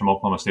defense from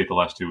Oklahoma State the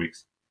last 2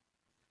 weeks.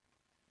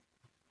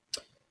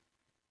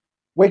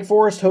 Wake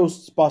Forest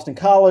hosts Boston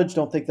College.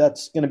 Don't think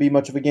that's going to be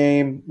much of a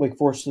game. Wake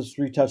Forest is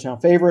a 3-touchdown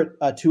favorite.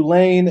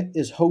 Tulane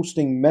is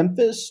hosting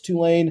Memphis.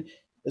 Tulane,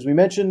 as we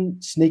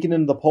mentioned, sneaking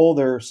into the poll.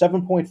 They're a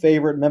 7-point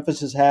favorite.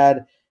 Memphis has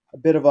had a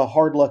bit of a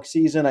hard luck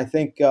season. I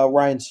think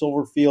Ryan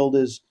Silverfield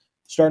is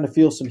starting to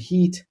feel some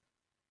heat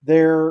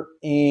there.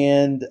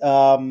 And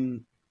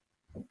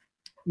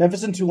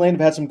Memphis and Tulane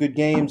have had some good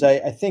games.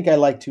 I think I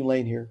like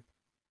Tulane here.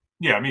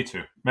 Yeah, me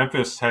too.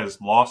 Memphis has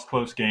lost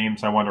close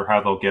games. I wonder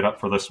how they'll get up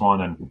for this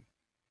one. And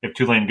if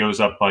Tulane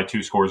goes up by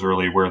 2 scores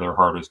early, where their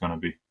heart is going to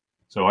be.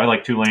 So I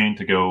like Tulane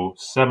to go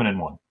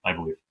 7-1, I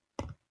believe.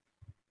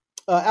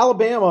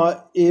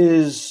 Alabama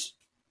is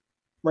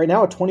right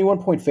now a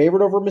 21-point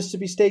favorite over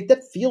Mississippi State.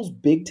 That feels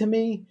big to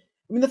me.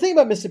 I mean, the thing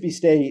about Mississippi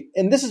State,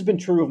 and this has been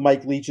true of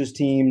Mike Leach's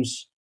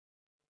teams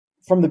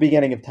from the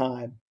beginning of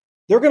time,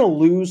 they're going to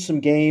lose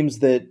some games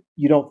that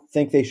you don't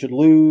think they should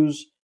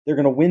lose. They're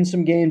going to win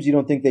some games you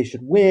don't think they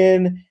should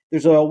win.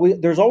 There's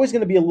always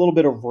going to be a little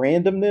bit of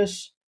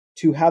randomness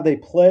to how they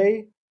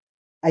play.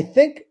 I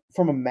think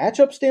from a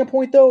matchup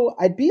standpoint, though,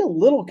 I'd be a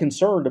little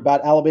concerned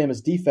about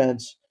Alabama's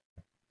defense.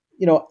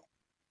 Yeah,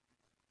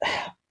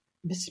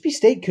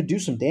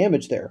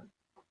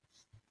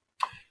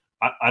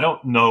 I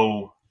don't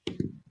know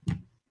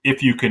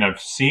if you can have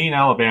seen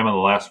Alabama in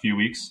the last few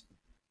weeks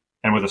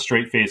and with a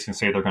straight face can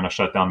say they're going to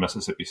shut down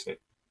Mississippi State.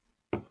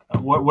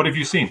 What have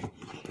you seen?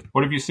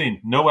 What have you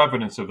seen? No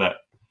evidence of that.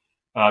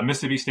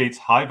 Mississippi State's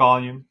high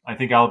volume. I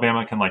think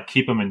Alabama can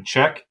keep them in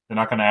check. They're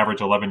not going to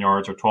average 11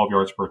 yards or 12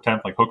 yards per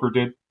attempt like Hooker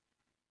did.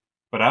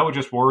 But I would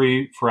just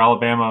worry for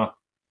Alabama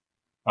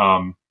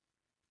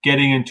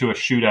getting into a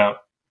shootout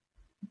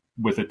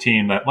with a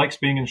team that likes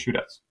being in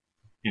shootouts.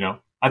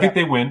 I think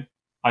they win.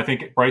 I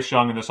think Bryce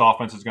Young and this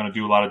offense is going to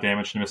do a lot of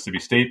damage to Mississippi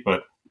State,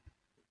 but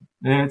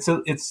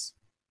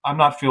I'm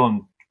not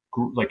feeling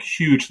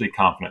hugely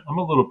confident. I'm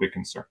a little bit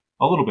concerned,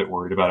 a little bit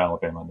worried about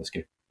Alabama in this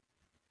game.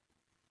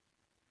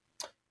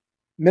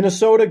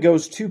 Minnesota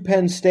goes to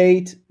Penn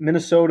State.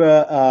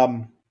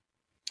 Minnesota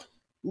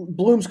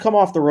blooms come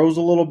off the rose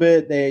a little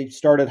bit. They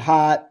started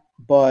hot,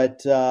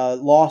 but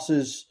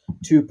losses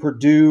to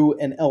Purdue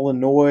and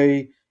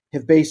Illinois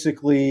have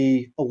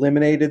basically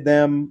eliminated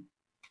them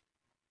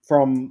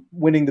from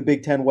winning the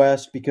Big Ten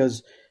West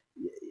because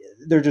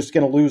they're just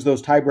going to lose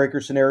those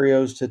tiebreaker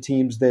scenarios to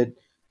teams that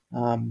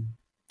are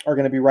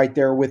going to be right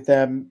there with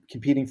them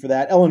competing for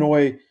that.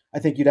 Illinois, I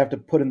think you'd have to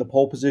put in the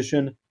pole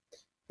position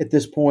at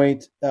this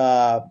point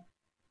to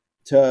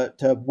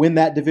win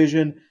that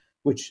division,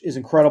 which is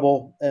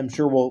incredible. I'm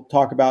sure we'll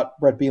talk about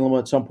Brett Bielema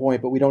at some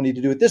point, but we don't need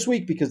to do it this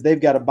week because they've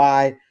got to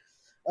bye.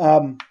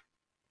 What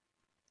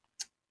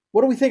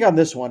do we think on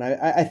this one?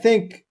 I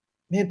think,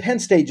 man, Penn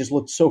State just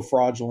looked so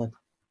fraudulent.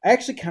 I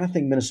actually kind of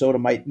think Minnesota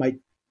might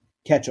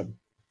catch them.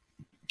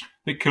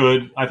 They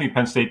could. I think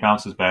Penn State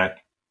bounces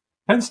back.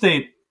 Penn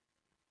State,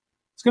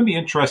 it's going to be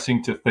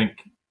interesting to think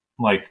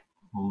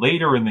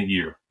later in the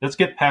year. Let's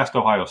get past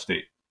Ohio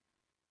State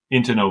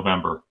into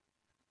November,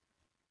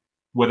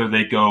 whether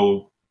they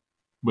go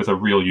with a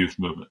real youth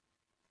movement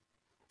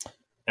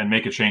and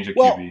make a change at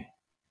QB.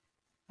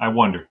 I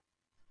wonder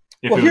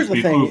if it would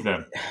behoove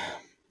them.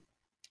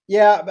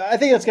 Yeah, I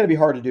think that's going to be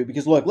hard to do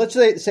because, look, let's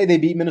say they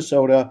beat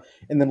Minnesota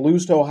and then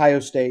lose to Ohio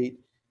State.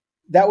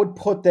 That would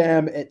put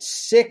them at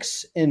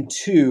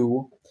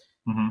 6-2,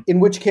 in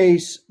which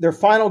case their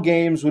final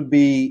games would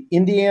be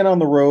Indiana on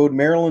the road,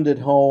 Maryland at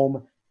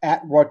home,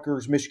 at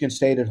Rutgers, Michigan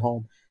State at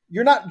home.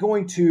 You're not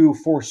going to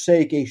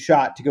forsake a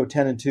shot to go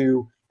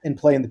 10-2 and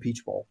play in the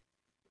Peach Bowl.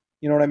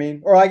 You know what I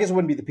mean? Or I guess it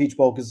wouldn't be the Peach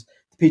Bowl because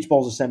the Peach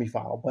Bowl is a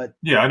semifinal. But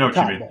yeah, I know what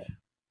you mean. Bowl.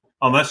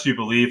 Unless you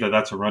believe that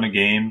that's a run of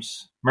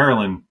games.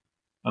 Maryland,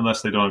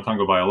 unless they don't have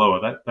Tonga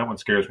Bailoa, that one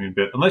scares me a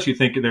bit. Unless you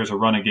think there's a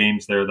run of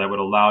games there that would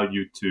allow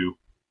you to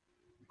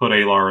put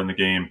Alar in the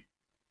game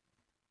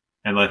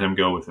and let him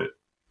go with it.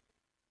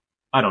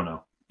 I don't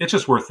know. It's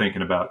just worth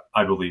thinking about,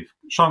 I believe.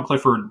 Sean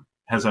Clifford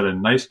has had a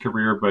nice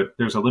career, but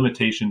there's a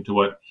limitation to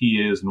what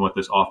he is and what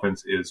this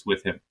offense is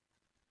with him.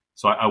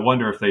 So I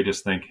wonder if they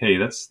just think, hey,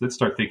 let's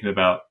start thinking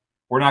about,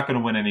 we're not going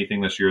to win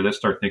anything this year. Let's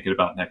start thinking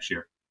about next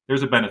year.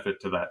 There's a benefit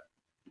to that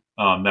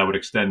that would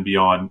extend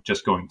beyond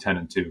just going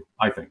 10-2,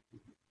 I think.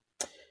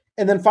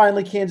 And then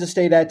finally, Kansas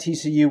State at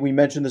TCU. We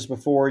mentioned this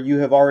before. You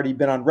have already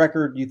been on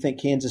record. You think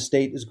Kansas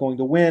State is going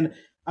to win.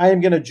 I am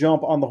going to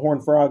jump on the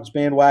Horned Frogs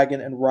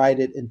bandwagon and ride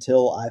it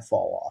until I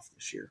fall off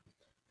this year.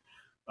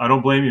 I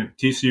don't blame you.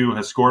 TCU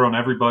has scored on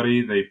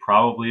everybody. They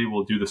probably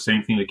will do the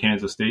same thing to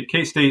Kansas State.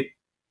 K-State,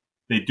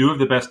 they do have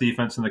the best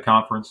defense in the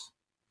conference.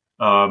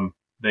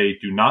 They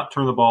do not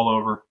turn the ball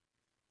over.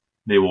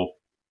 They will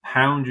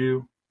pound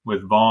you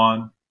with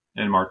Vaughn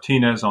and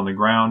Martinez on the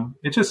ground.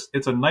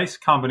 It's a nice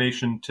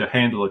combination to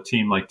handle a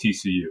team like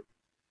TCU.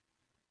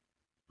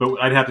 But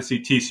I'd have to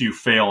see TCU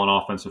fail on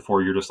offense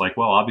before you're just like,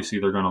 well, obviously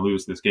they're going to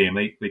lose this game.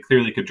 They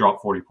clearly could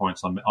drop 40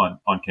 points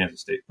on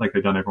Kansas State like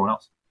they've done everyone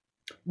else.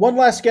 One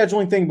last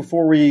scheduling thing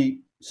before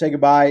we say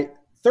goodbye.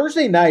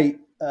 Thursday night,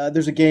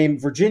 there's a game,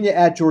 Virginia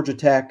at Georgia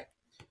Tech.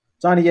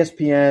 It's on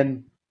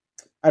ESPN.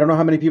 I don't know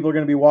how many people are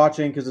going to be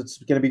watching because it's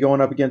going to be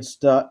going up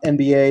against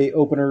NBA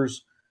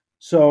openers.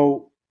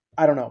 So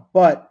I don't know.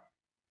 But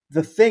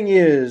the thing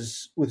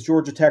is, with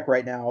Georgia Tech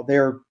right now, they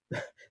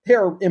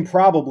are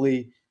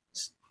improbably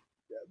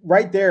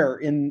right there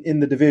in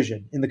the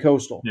division, in the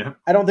Coastal. Yeah.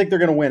 I don't think they're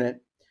going to win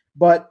it.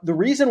 But the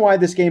reason why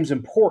this game's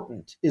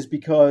important is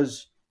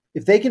because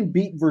if they can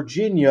beat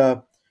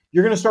Virginia,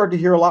 you're going to start to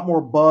hear a lot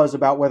more buzz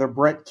about whether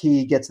Brent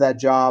Key gets that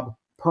job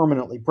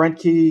permanently. Brent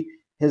Key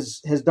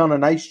has done a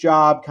nice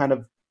job kind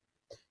of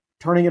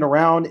turning it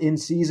around in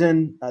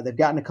season. They've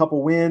gotten a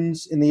couple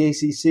wins in the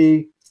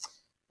ACC.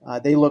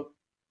 They look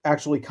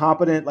actually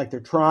competent, like they're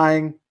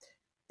trying.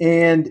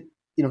 And,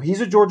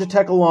 he's a Georgia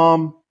Tech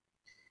alum.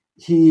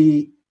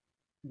 He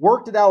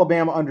worked at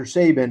Alabama under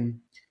Saban.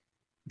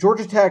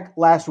 Georgia Tech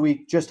last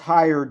week just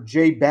hired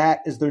Jay Batt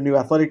as their new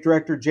athletic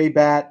director. Jay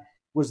Batt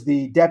was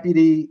the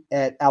deputy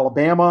at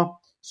Alabama,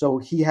 so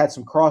he had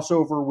some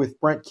crossover with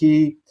Brent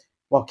Key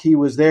while Key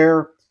was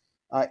there.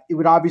 It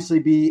would obviously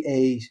be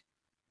a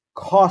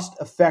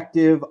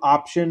cost-effective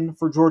option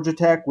for Georgia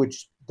Tech,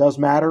 which does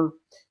matter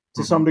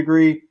to some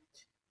degree.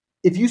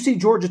 If you see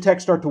Georgia Tech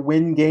start to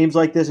win games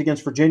like this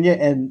against Virginia,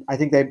 and I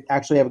think they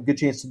actually have a good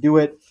chance to do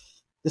it,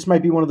 this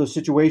might be one of those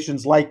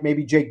situations like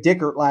maybe Jake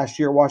Dickert last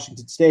year at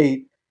Washington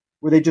State,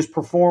 where they just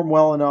perform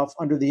well enough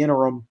under the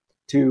interim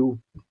to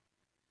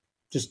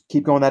just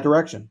keep going that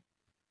direction.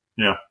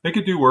 Yeah, they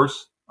could do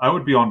worse. I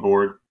would be on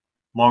board as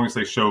long as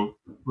they show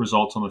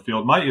results on the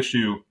field. My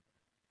issue,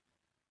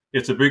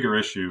 it's a bigger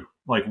issue.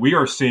 Like, we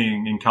are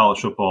seeing in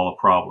college football a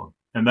problem,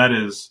 and that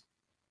is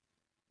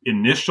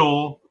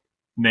initial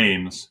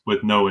names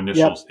with no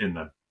initials in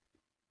them.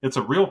 It's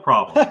a real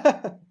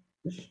problem.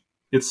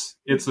 It's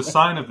a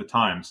sign of the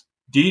times.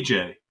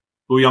 DJ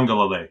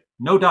Uyunglele,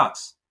 no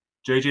dots.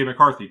 JJ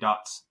McCarthy,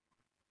 dots.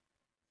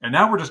 And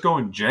now we're just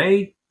going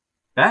J.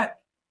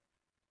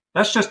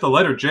 That's just the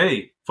letter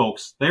J,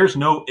 folks. There's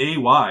no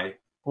AY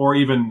or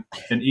even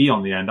an E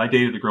on the end. I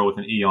dated a girl with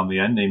an E on the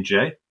end named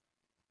J.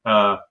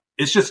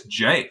 It's just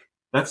J.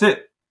 That's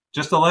it.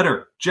 Just the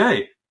letter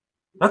J.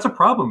 That's a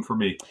problem for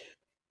me.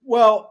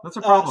 Well, that's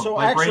a problem. So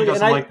my brain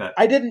doesn't like that.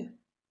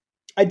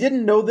 I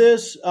didn't know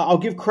this. I'll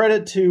give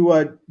credit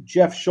to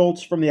Jeff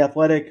Schultz from The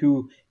Athletic,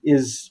 who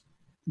is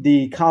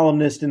the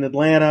columnist in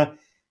Atlanta,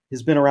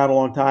 has been around a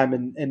long time.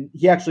 And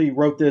he actually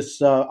wrote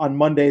this on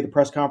Monday. The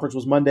press conference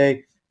was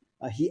Monday.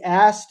 He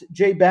asked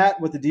Jay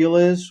Batt what the deal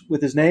is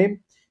with his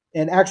name.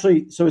 And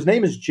actually, so his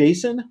name is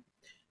Jason.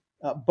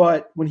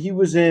 But when he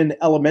was in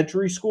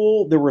elementary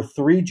school, there were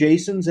 3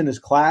 Jasons in his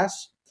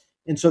class.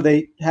 And so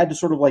they had to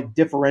sort of like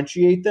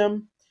differentiate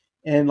them.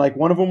 And like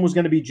one of them was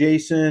going to be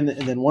Jason,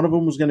 and then one of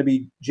them was going to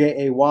be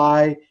Jay,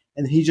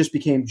 and he just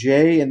became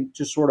Jay and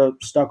just sort of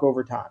stuck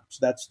over time.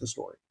 So that's the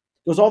story.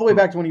 It goes all the way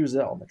back to when he was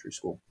in elementary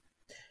school.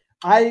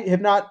 I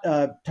have not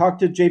talked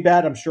to Jay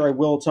Batt. I'm sure I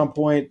will at some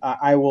point.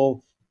 I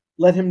will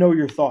let him know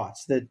your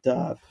thoughts that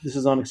this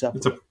is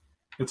unacceptable.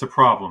 It's a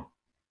problem.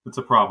 It's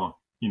a problem.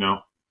 You know,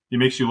 it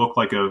makes you look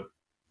like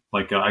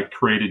I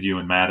created you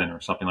in Madden or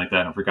something like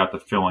that and forgot to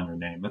fill in your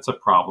name. That's a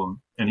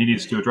problem, and he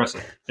needs to address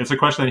it. It's a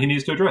question that he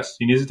needs to address.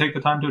 He needs to take the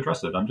time to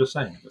address it. I'm just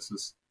saying this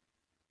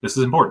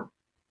is important.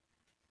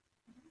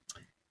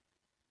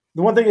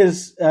 The one thing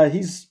is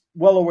he's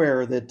well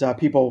aware that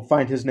people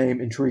find his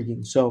name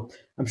intriguing, so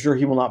I'm sure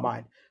he will not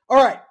mind.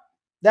 All right,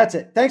 that's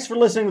it. Thanks for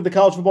listening to the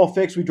College Football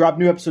Fix. We drop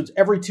new episodes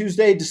every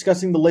Tuesday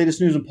discussing the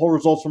latest news and poll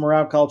results from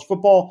around college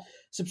football.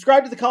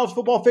 Subscribe to the College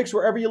Football Fix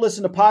wherever you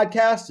listen to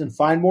podcasts and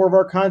find more of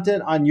our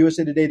content on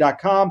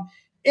usatoday.com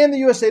and the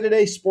USA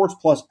Today Sports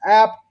Plus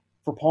app.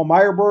 For Paul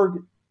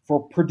Meyerberg,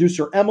 for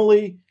producer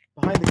Emily,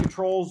 behind the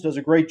controls, does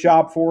a great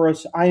job for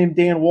us. I am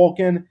Dan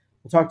Wolken.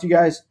 We'll talk to you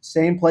guys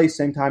same place,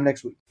 same time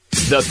next week.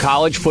 The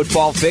College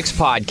Football Fix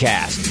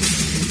Podcast.